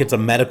not like it's a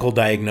medical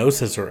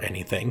diagnosis or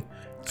anything.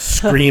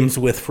 Screams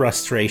with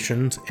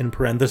frustrations, in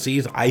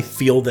parentheses, I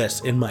feel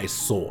this in my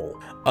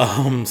soul.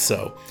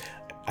 So,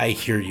 I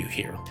hear you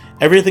here.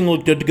 Everything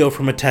looked good to go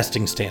from a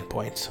testing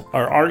standpoint.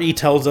 Our RE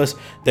tells us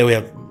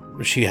that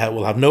she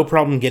will have no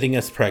problem getting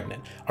us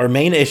pregnant. Our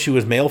main issue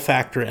is male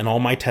factor, and all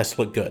my tests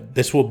look good.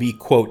 This will be,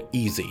 quote,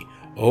 easy.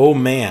 Oh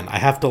man, I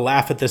have to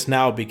laugh at this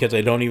now because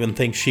I don't even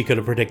think she could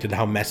have predicted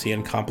how messy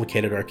and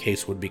complicated our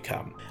case would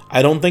become.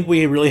 I don't think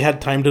we really had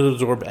time to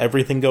absorb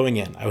everything going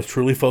in. I was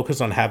truly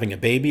focused on having a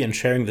baby and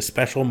sharing this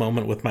special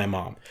moment with my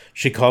mom.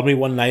 She called me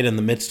one night in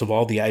the midst of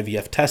all the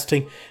IVF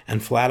testing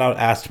and flat out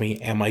asked me,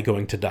 am I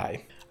going to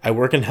die? I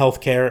work in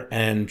healthcare,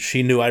 and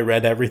she knew I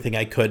read everything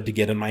I could to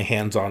get in my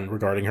hands on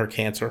regarding her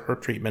cancer, her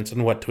treatments,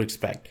 and what to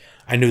expect.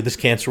 I knew this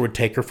cancer would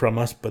take her from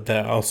us, but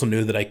I also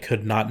knew that I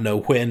could not know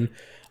when.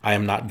 I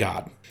am not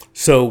God.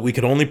 So we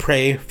could only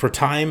pray for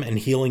time and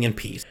healing and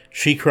peace.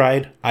 She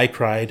cried, I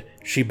cried,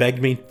 she begged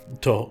me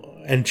to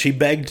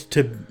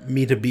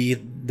be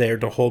there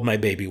to hold my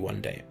baby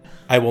one day.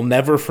 I will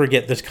never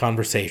forget this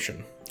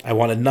conversation. I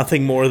wanted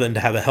nothing more than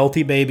to have a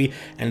healthy baby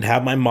and to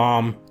have my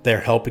mom there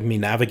helping me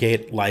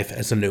navigate life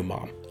as a new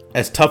mom.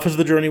 As tough as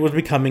the journey was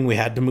becoming, we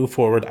had to move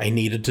forward. I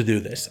needed to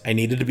do this. I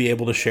needed to be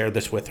able to share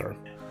this with her.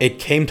 It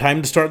came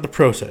time to start the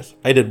process.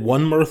 I did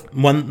 1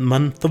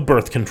 month of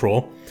birth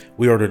control.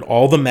 We ordered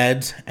all the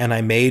meds, and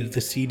I made the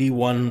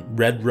CD1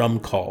 red rum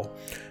call,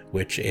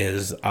 which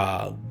is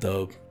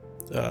the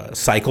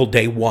cycle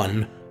day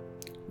 1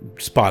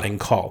 spotting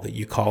call that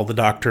you call the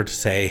doctor to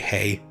say,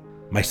 hey,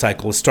 my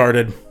cycle has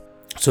started,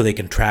 so they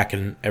can track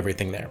and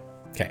everything there.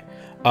 Okay.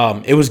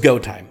 It was go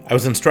time. I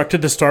was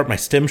instructed to start my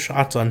stim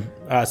shots on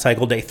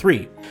cycle day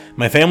 3.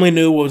 My family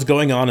knew what was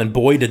going on, and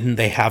boy, didn't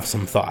they have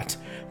some thoughts.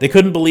 They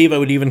couldn't believe I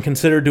would even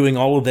consider doing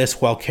all of this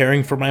while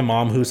caring for my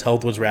mom, whose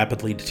health was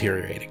rapidly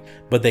deteriorating.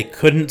 But they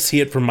couldn't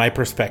see it from my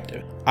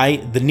perspective.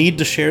 The need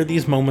to share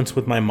these moments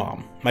with my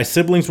mom. My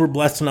siblings were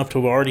blessed enough to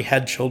have already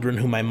had children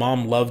whom my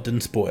mom loved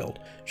and spoiled.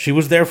 She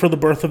was there for the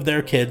birth of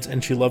their kids,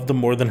 and she loved them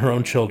more than her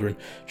own children.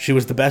 She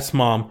was the best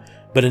mom,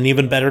 but an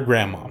even better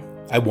grandma.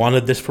 I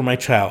wanted this for my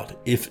child,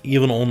 if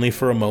even only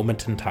for a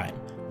moment in time.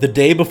 The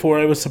day before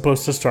I was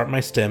supposed to start my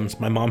stims,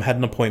 my mom had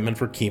an appointment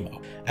for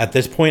chemo. At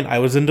this point, I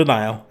was in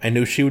denial. I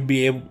knew she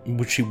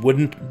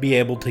wouldn't be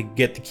able to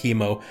get the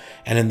chemo,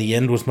 and in the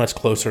end was much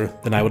closer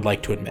than I would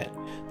like to admit.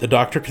 The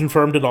doctor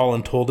confirmed it all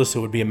and told us it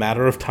would be a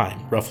matter of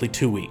time, roughly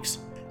 2 weeks.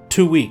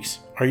 2 weeks?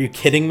 Are you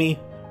kidding me?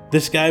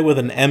 This guy with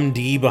an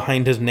MD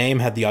behind his name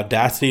had the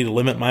audacity to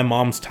limit my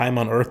mom's time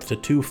on Earth to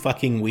 2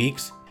 fucking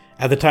weeks?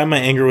 At the time, my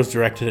anger was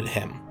directed at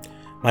him.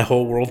 My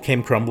whole world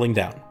came crumbling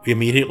down. We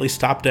immediately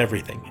stopped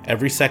everything.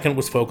 Every second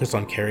was focused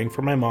on caring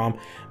for my mom,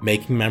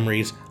 making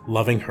memories,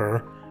 loving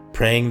her,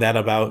 praying that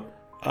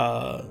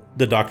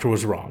the doctor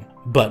was wrong.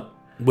 But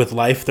with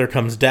life there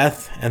comes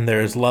death, and there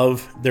is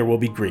love, there will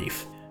be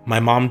grief. My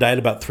mom died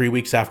about 3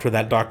 weeks after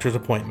that doctor's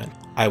appointment.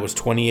 I was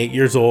 28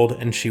 years old,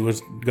 and she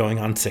was going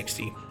on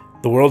 60.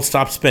 The world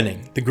stopped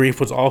spinning. The grief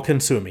was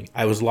all-consuming.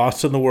 I was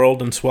lost in the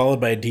world and swallowed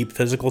by a deep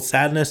physical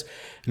sadness,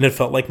 and it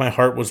felt like my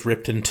heart was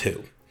ripped in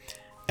two.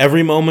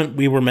 Every moment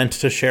we were meant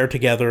to share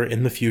together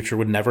in the future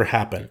would never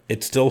happen.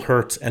 It still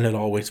hurts, and it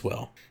always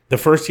will. The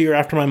first year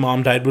after my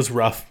mom died was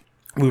rough.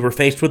 We were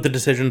faced with the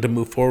decision to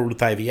move forward with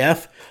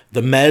IVF.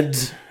 The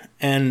meds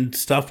and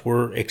stuff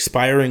were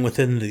expiring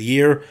within the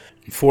year,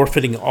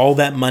 forfeiting all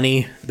that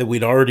money that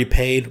we'd already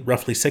paid,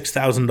 roughly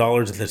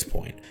 $6,000 at this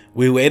point.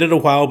 We waited a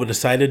while but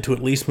decided to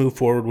at least move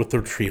forward with the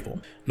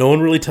retrieval. No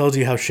one really tells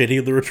you how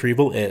shitty the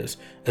retrieval is,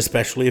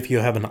 especially if you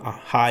have a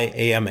high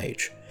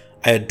AMH.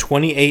 I had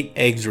 28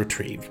 eggs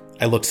retrieved.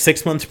 I looked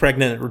 6 months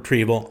pregnant at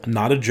retrieval,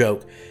 not a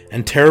joke,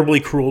 and terribly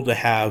cruel to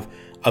have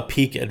a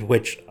peek at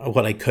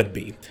what I could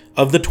be.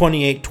 Of the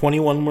 28,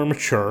 21 were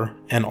mature,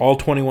 and all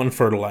 21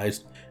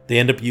 fertilized. They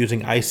ended up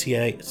using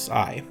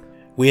ICSI.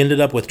 We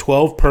ended up with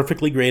 12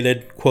 perfectly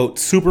graded, quote,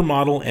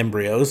 supermodel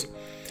embryos,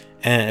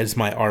 as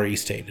my RE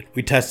stated.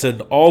 We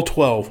tested all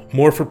 12,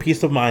 more for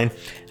peace of mind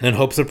and in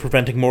hopes of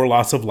preventing more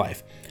loss of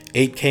life.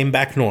 8 came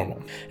back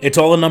normal. It's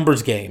all a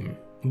numbers game,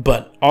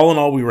 but all in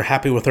all, we were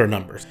happy with our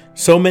numbers.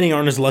 So many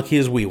aren't as lucky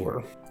as we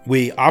were.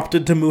 We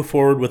opted to move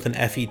forward with an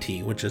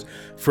FET, which is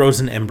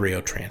frozen embryo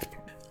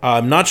transplant.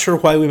 I'm not sure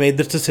why we made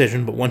this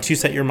decision, but once you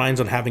set your minds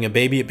on having a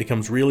baby, it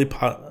becomes really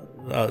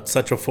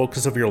such a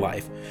focus of your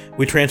life.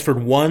 We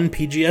transferred one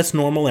PGS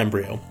normal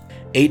embryo.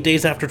 8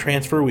 days after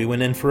transfer, we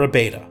went in for a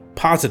beta.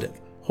 Positive.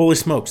 Holy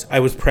smokes, I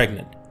was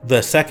pregnant.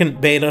 The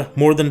second beta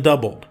more than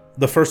doubled.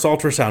 The first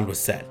ultrasound was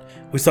set.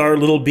 We saw our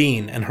little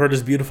bean and heard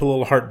his beautiful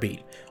little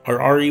heartbeat.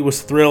 Our RE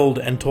was thrilled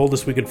and told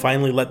us we could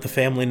finally let the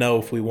family know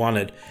if we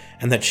wanted,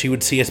 and that she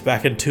would see us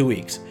back in 2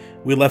 weeks.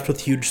 We left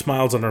with huge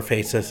smiles on our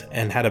faces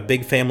and had a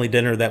big family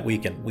dinner that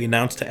weekend. We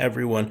announced to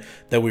everyone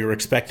that we were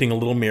expecting a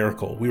little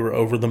miracle. We were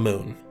over the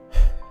moon.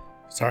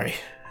 Sorry.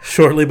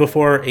 Shortly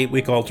before our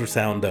 8-week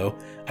ultrasound, though,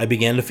 I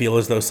began to feel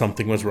as though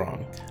something was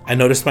wrong. I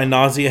noticed my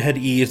nausea had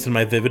eased and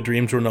my vivid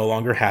dreams were no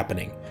longer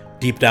happening.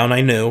 Deep down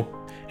I knew,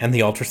 and the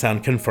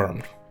ultrasound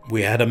confirmed.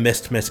 We had a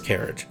missed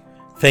miscarriage.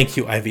 Thank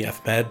you,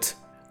 IVF meds.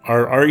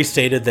 Our RE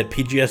stated that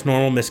PGS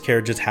normal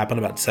miscarriages happen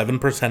about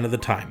 7% of the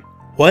time.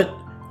 What?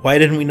 Why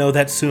didn't we know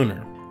that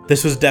sooner?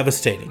 This was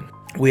devastating.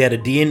 We had a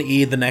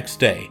D&E the next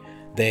day.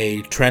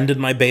 They trended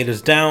my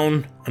betas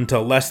down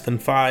until less than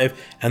 5,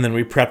 and then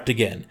we prepped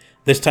again,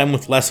 this time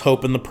with less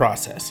hope in the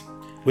process.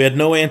 We had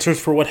no answers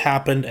for what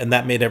happened, and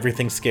that made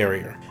everything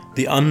scarier.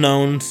 The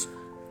unknowns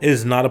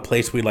is not a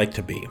place we like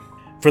to be.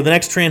 For the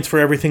next transfer,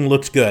 everything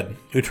looked good.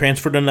 We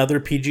transferred another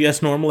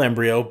PGS normal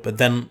embryo, but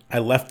then I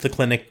left the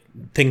clinic,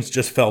 things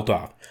just felt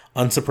off.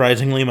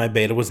 Unsurprisingly, my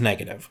beta was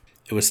negative.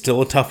 It was still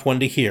a tough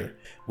one to hear.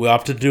 We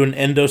opted to do an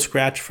endo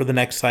scratch for the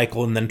next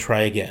cycle and then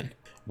try again.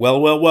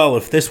 Well,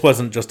 if this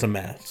wasn't just a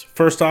mess.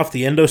 First off,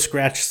 the endo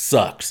scratch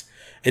sucks.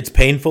 It's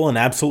painful and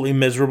absolutely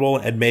miserable,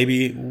 and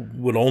maybe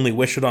would only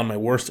wish it on my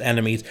worst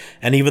enemies,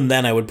 and even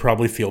then I would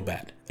probably feel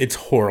bad. It's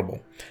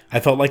horrible. I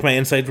felt like my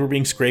insides were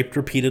being scraped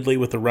repeatedly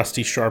with a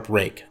rusty sharp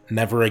rake.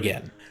 Never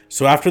again.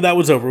 So after that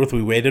was over with,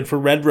 we waited for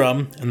red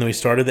rum, and then we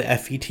started the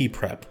FET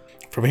prep.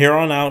 From here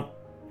on out,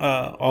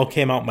 all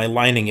came out my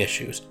lining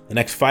issues. The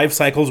next 5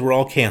 cycles were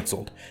all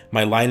canceled.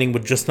 My lining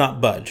would just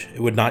not budge. It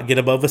would not get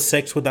above a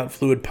 6 without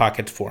fluid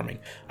pockets forming.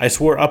 I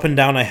swore up and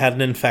down I had an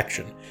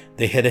infection.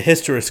 They hit a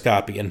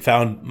hysteroscopy and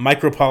found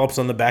micropolyps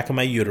on the back of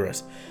my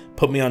uterus.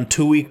 Put me on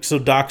 2 weeks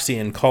of doxy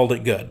and called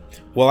it good.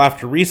 Well,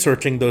 after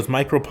researching, those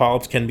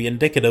micropolyps can be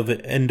indicative of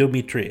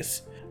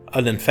endometriosis,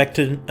 an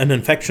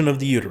infection of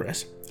the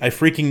uterus. I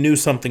freaking knew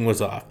something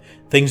was off.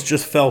 Things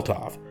just felt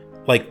off.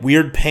 Like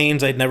weird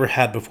pains I'd never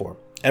had before.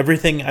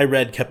 Everything I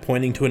read kept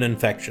pointing to an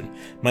infection.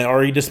 My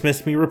RE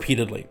dismissed me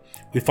repeatedly.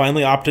 We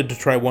finally opted to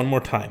try one more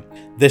time.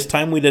 This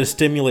time we did a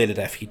stimulated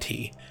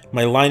FET.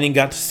 My lining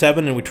got to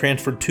 7 and we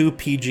transferred 2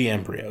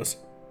 PGS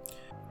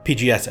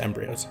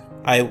embryos.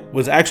 I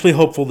was actually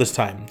hopeful this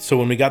time, so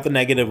when we got the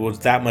negative, it was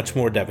that much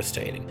more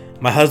devastating.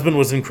 My husband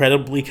was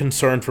incredibly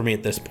concerned for me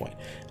at this point.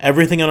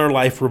 Everything in our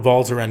life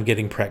revolves around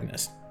getting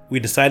pregnant. We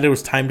decided it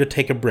was time to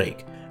take a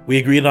break. We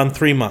agreed on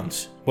 3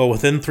 months. Well,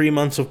 within 3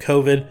 months of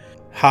COVID,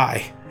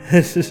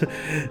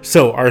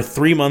 so our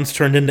 3 months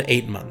turned into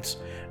 8 months.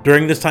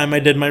 During this time I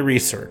did my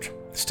research.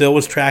 Still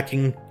was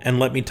tracking, and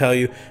let me tell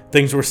you,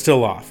 things were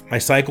still off. My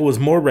cycle was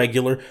more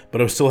regular, but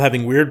I was still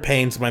having weird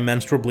pains. My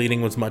menstrual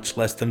bleeding was much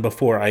less than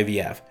before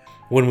IVF.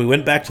 When we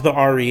went back to the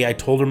RE, I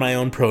told her my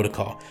own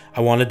protocol.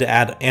 I wanted to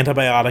add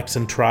antibiotics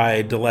and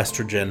try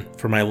delestrogen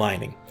for my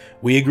lining.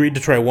 We agreed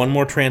to try one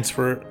more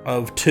transfer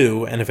of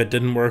 2, and if it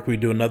didn't work, we'd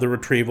do another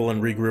retrieval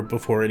and regroup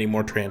before any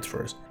more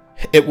transfers.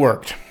 It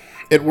worked.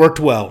 It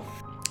worked well.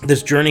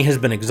 This journey has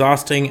been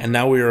exhausting, and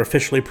now we are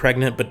officially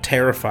pregnant but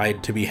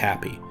terrified to be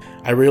happy.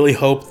 I really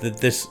hope that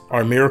this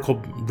our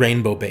miracle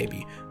rainbow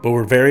baby, but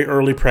we're very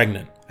early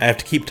pregnant. I have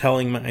to keep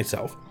telling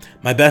myself.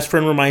 My best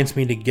friend reminds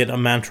me to get a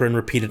mantra and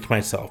repeat it to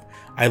myself.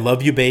 I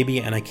love you, baby,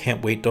 and I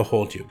can't wait to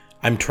hold you.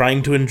 I'm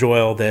trying to enjoy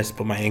all this,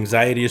 but my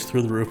anxiety is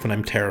through the roof and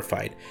I'm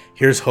terrified.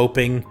 Here's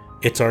hoping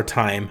it's our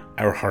time.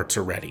 Our hearts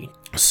are ready.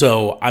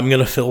 So I'm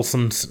going to fill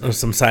some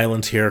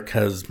silence here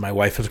because my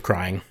wife is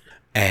crying.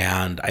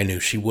 And I knew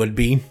she would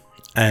be,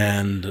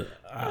 and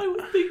I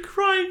would be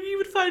crying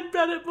even if I'd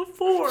read it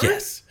before.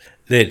 Yes,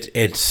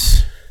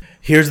 it's.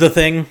 Here's the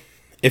thing: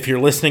 if you're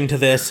listening to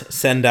this,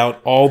 send out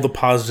all the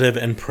positive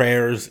and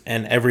prayers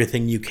and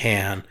everything you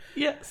can.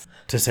 Yes.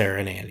 To Sarah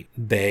and Andy,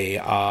 they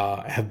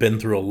have been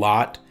through a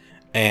lot,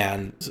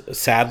 And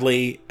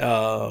sadly,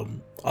 a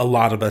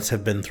lot of us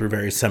have been through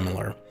very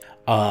similar.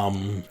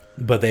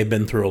 But they've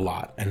been through a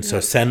lot. And so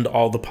send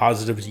all the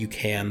positives you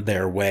can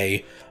their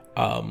way.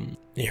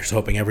 Here's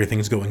hoping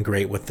everything's going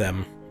great with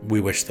them.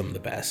 We wish them the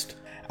best.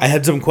 I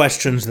had some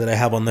questions that I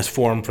have on this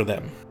form for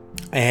them.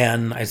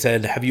 And I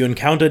said, have you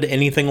encountered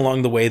anything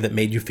along the way that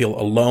made you feel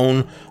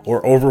alone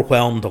or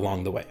overwhelmed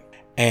along the way?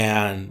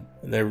 And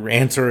their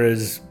answer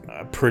is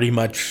pretty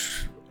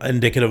much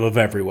indicative of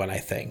everyone, I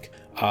think.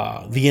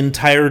 The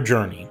entire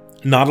journey.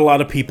 Not a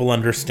lot of people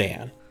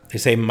understand. They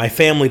say, my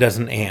family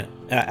doesn't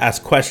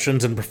ask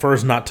questions and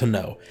prefers not to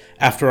know.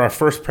 After our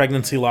first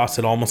pregnancy loss,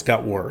 it almost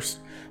got worse.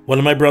 One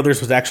of my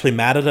brothers was actually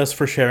mad at us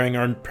for sharing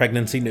our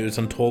pregnancy news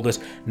and told us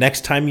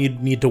next time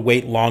you'd need to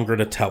wait longer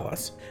to tell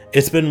us.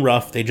 It's been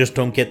rough, they just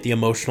don't get the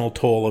emotional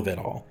toll of it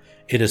all.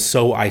 It is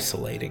so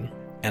isolating,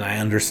 and I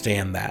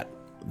understand that.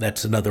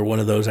 That's another one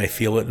of those I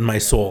feel it in my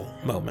soul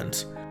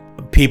moments.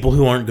 People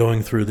who aren't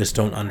going through this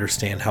don't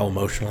understand how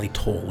emotionally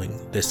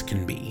tolling this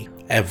can be.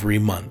 Every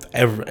month,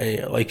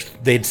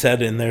 like they'd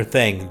said in their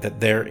thing, that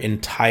their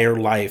entire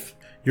life,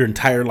 your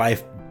entire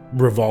life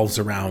revolves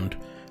around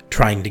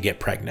trying to get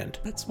pregnant.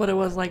 That's what it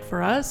was like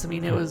for us. I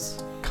mean, it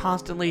was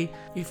constantly,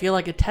 you feel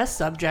like a test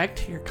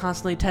subject. You're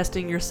constantly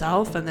testing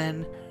yourself. And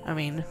then, I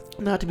mean,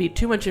 not to be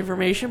too much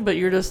information, but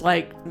you're just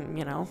like,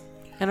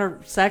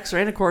 sex or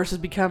intercourse has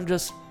become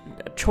just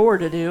a chore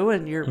to do.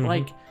 And you're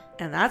like,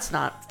 and that's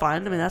not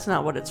fun. I mean, that's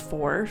not what it's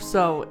for.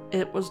 So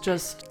it was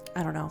just,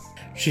 I don't know.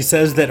 She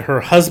says that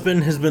her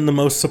husband has been the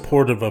most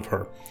supportive of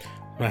her.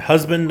 My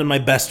husband and my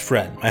best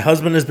friend. My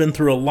husband has been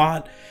through a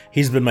lot.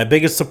 He's been my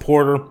biggest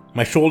supporter,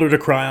 my shoulder to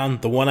cry on,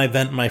 the one I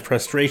vent my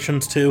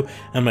frustrations to,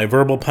 and my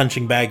verbal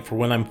punching bag for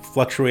when I'm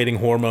fluctuating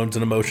hormones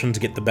and emotions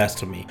get the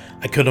best of me.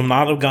 I could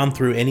not have gone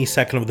through any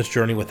second of this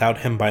journey without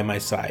him by my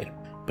side.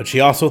 But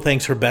she also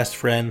thanks her best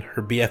friend,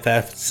 her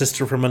BFF,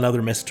 sister from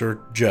another Mr.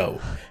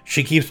 Joe.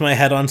 She keeps my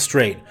head on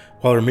straight.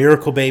 While her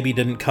miracle baby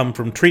didn't come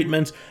from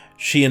treatments,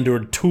 she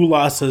endured 2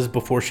 losses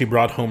before she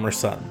brought home her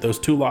son. Those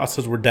 2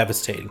 losses were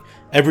devastating.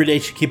 Every day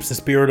she keeps the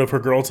spirit of her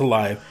girls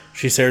alive.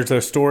 She shares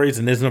their stories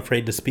and isn't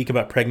afraid to speak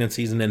about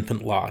pregnancies and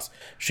infant loss.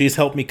 She has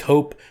helped me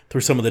cope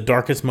through some of the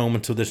darkest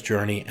moments of this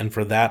journey, and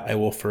for that I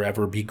will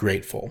forever be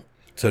grateful.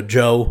 So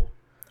Joe,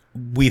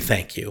 we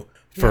thank you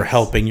for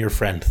helping your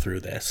friend through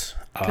this.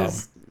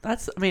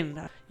 That's, I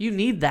mean, you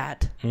need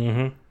that.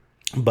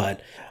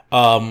 But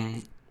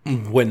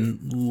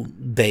when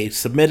they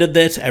submitted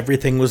this,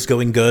 everything was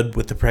going good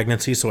with the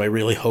pregnancy, so I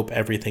really hope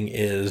everything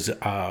is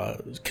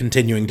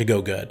continuing to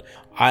go good.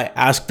 I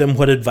asked them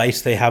what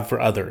advice they have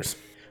for others.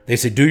 They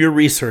say, do your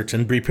research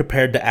and be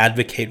prepared to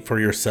advocate for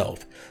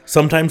yourself.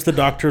 Sometimes the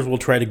doctors will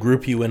try to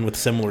group you in with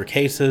similar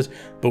cases,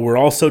 but we're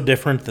all so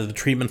different that the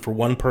treatment for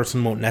one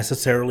person won't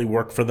necessarily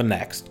work for the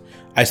next.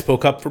 I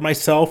spoke up for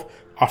myself,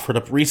 offered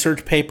up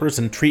research papers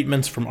and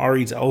treatments from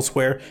REs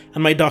elsewhere,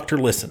 and my doctor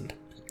listened.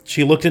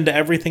 She looked into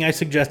everything I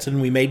suggested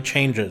and we made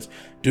changes.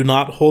 Do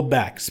not hold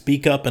back.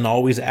 Speak up and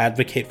always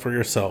advocate for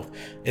yourself.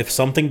 If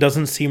something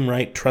doesn't seem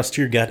right, trust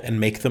your gut and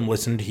make them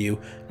listen to you.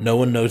 No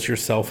one knows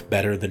yourself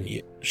better than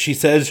you. She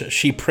says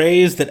she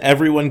prays that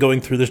everyone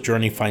going through this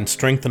journey finds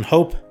strength and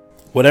hope.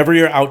 Whatever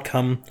your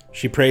outcome,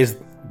 she prays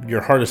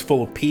your heart is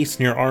full of peace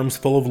and your arms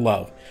full of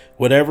love.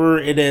 Whatever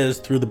it is,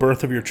 through the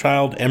birth of your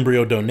child,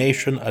 embryo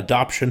donation,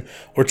 adoption,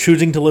 or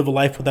choosing to live a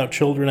life without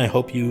children, I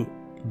hope you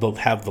will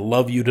have the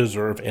love you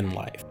deserve in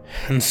life.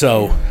 And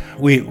so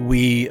we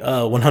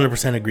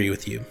 100% agree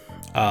with you.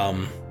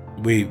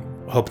 We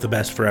hope the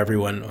best for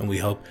everyone, and we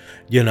hope,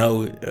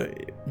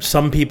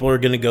 some people are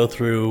going to go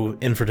through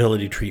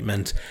infertility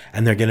treatment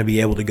and they're going to be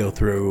able to go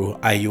through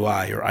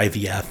IUI or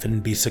IVF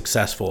and be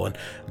successful. And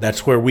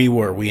that's where we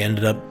were. We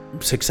ended up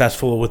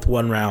successful with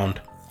 1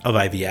 round of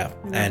IVF.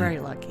 We're very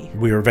lucky.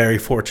 We were very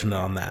fortunate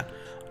on that.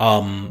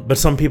 But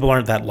some people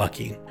aren't that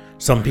lucky.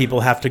 Some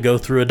people have to go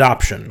through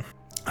adoption.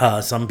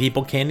 Some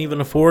people can't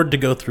even afford to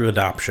go through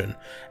adoption,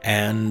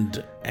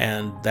 and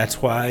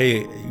that's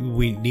why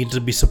we need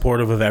to be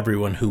supportive of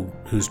everyone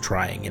who's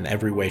trying in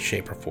every way,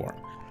 shape, or form.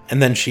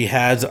 And then she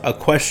has a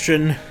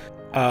question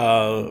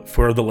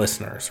for the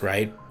listeners,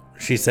 right?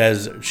 She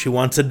says she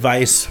wants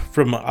advice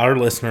from our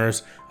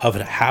listeners of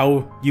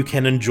how you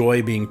can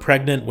enjoy being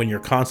pregnant when you're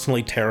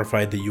constantly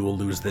terrified that you will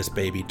lose this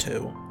baby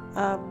too.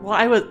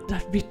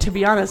 To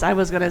be honest, I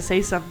was going to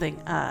say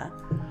something.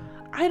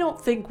 I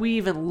don't think we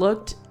even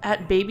looked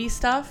at baby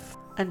stuff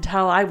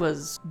until I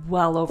was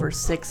well over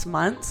 6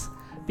 months,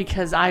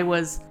 because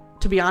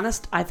to be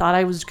honest, I thought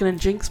I was going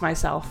to jinx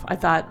myself. I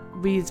thought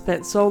we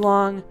spent so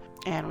long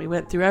and we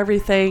went through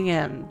everything,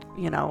 and,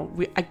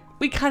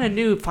 we kind of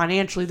knew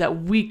financially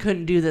that we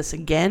couldn't do this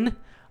again.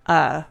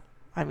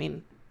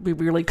 We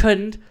really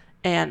couldn't.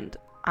 And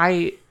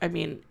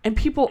and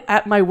people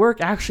at my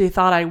work actually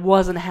thought I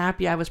wasn't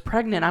happy I was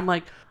pregnant. I'm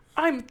like,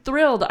 I'm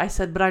thrilled. I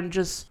said, but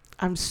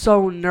I'm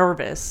so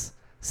nervous.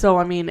 So,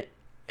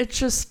 it's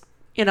just,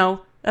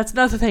 that's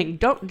another thing.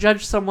 Don't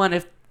judge someone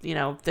if,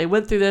 they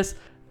went through this,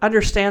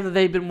 understand that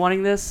they've been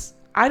wanting this.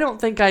 I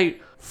don't think I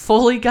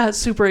fully got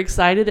super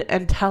excited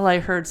until I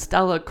heard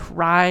Stella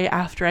cry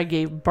after I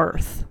gave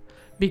birth,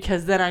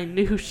 because then I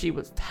knew she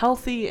was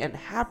healthy and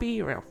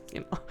happy. Well,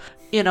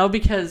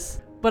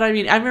 because. But I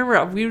mean, I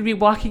remember we would be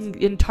walking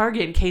in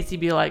Target and Casey'd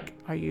be like,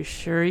 "Are you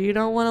sure you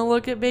don't want to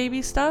look at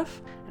baby stuff?"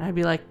 And I'd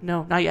be like,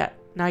 "No, not yet,"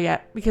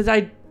 because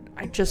I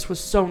just was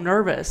so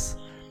nervous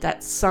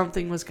that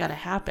something was gonna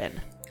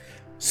happen.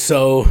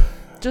 So,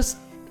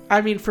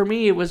 I mean, for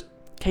me, it was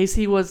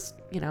Casey was,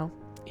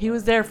 he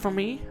was there for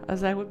me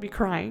as I would be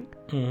crying.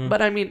 Mm-hmm.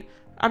 But I mean,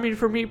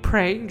 for me,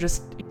 praying,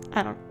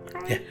 I don't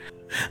cry. Yeah.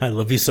 I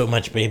love you so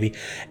much, baby.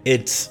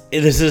 This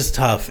is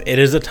tough. It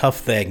is a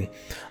tough thing,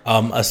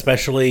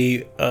 especially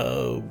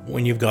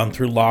when you've gone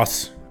through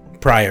lost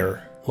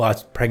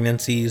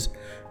pregnancies,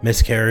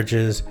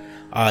 miscarriages,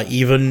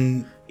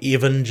 even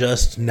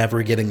just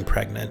never getting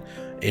pregnant.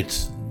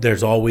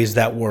 There's always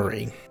that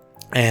worry,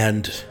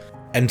 and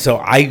so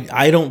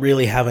I don't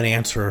really have an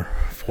answer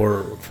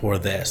for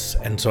this,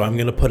 and so I'm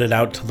gonna put it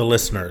out to the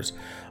listeners.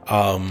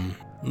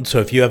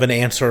 So if you have an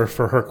answer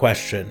for her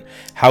question,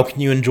 how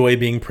can you enjoy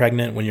being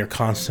pregnant when you're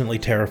constantly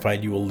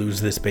terrified you will lose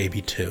this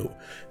baby too?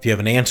 If you have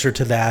an answer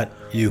to that,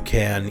 you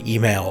can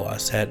email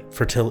us at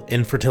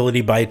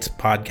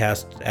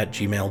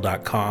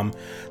infertilitybitespodcast@gmail.com.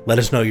 Let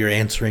us know you're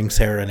answering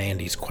Sarah and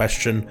Andy's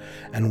question,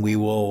 and we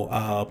will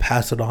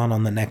pass it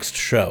on the next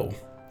show.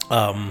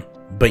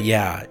 But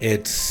yeah,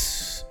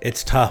 it's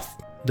tough.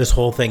 This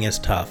whole thing is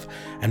tough,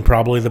 and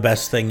probably the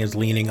best thing is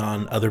leaning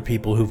on other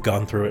people who've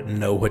gone through it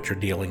and know what you're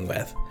dealing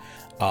with.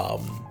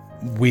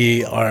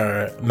 We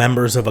are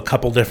members of a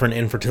couple different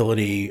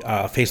infertility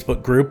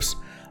Facebook groups,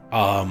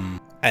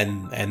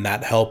 and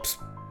that helps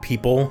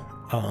people.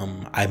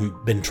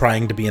 I've been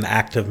trying to be an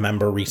active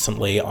member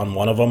recently on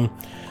one of them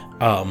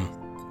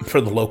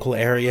for the local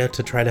area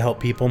to try to help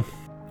people.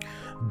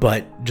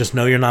 But just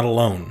know you're not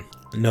alone.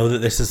 Know that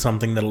this is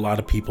something that a lot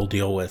of people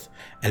deal with,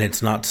 and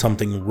it's not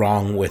something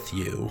wrong with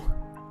you.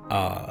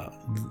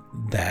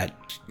 That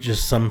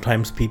just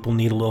sometimes people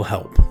need a little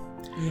help.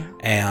 Yeah.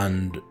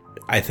 And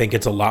I think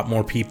it's a lot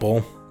more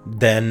people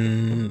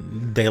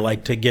than they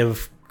like to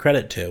give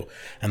credit to.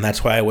 And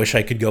that's why I wish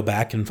I could go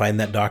back and find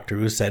that doctor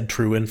who said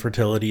true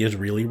infertility is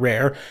really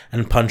rare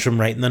and punch him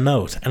right in the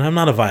nose. And I'm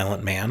not a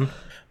violent man,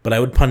 but I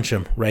would punch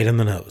him right in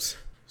the nose.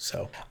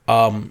 So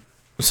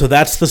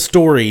that's the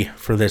story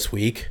for this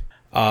week.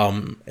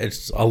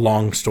 It's a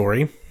long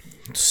story.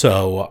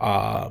 So,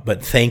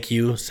 but thank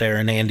you, Sarah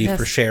and Andy,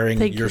 for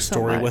sharing your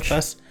story with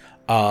us.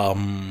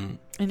 And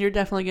you're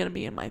definitely going to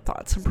be in my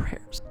thoughts and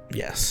prayers.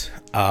 Yes.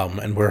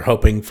 And we're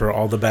hoping for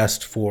all the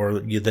best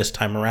for you this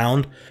time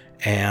around.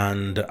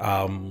 And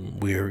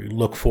we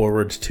look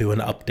forward to an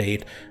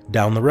update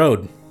down the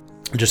road.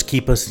 Just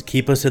keep us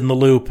in the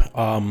loop.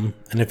 And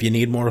if you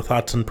need more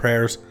thoughts and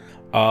prayers,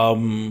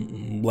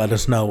 let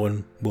us know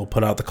and we'll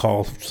put out the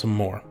call some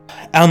more.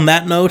 On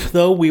that note,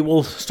 though, we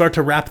will start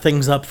to wrap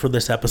things up for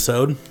this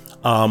episode.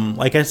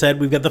 Like I said,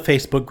 we've got the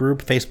Facebook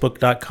group,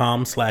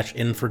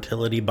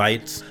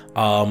 facebook.com/infertilitybites.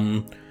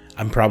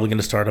 I'm probably going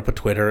to start up a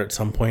Twitter at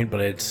some point, but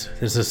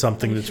this is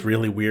something that's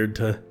really weird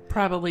to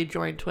probably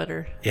join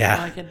Twitter. Yeah,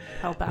 so I can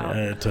help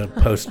out to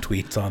post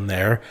tweets on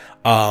there.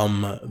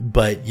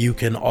 But you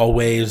can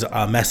always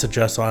message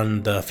us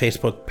on the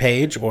Facebook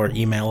page or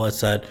email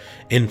us at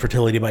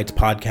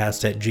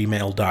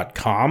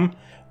infertilitybitespodcast@gmail.com.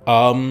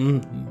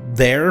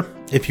 There,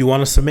 if you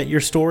want to submit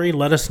your story,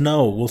 let us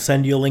know. We'll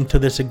send you a link to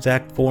this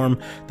exact form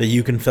that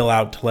you can fill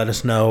out to let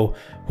us know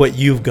what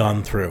you've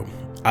gone through.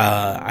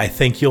 I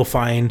think you'll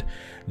find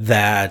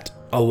that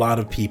a lot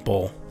of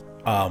people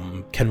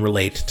can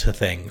relate to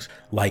things.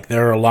 Like,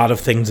 there are a lot of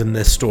things in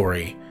this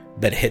story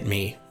that hit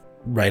me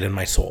right in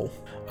my soul.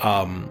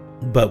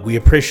 But we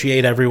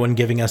appreciate everyone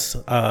giving us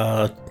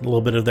a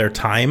little bit of their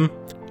time.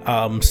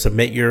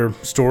 Submit your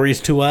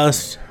stories to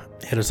us.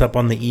 Hit us up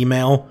on the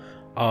email.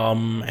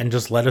 And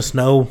just let us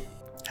know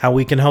how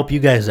we can help you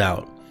guys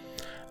out.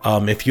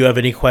 If you have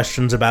any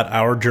questions about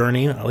our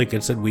journey, like I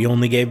said, we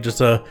only gave just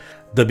the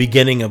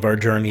beginning of our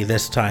journey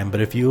this time,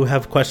 but if you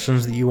have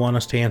questions that you want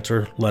us to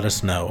answer, let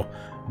us know.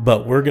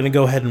 But we're going to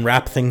go ahead and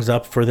wrap things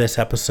up for this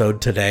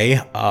episode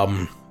today.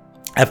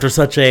 After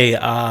such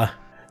a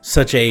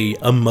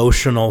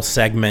emotional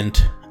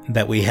segment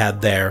that we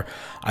had there,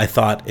 I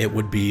thought it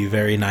would be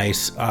very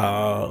nice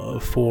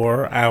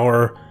for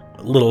our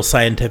little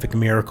scientific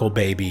miracle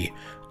baby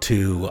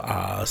to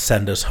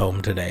send us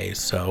home today.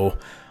 So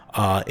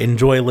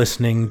enjoy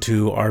listening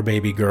to our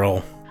baby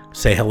girl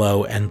say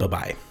hello and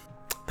bye-bye.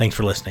 Thanks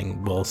for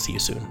listening. We'll see you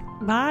soon.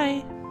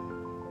 Bye.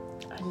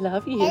 I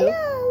love you.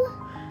 Hello.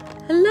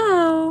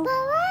 Hello.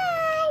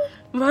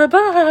 Bye-bye.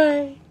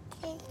 Bye-bye.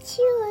 It's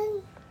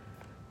you.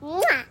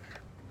 Mwah.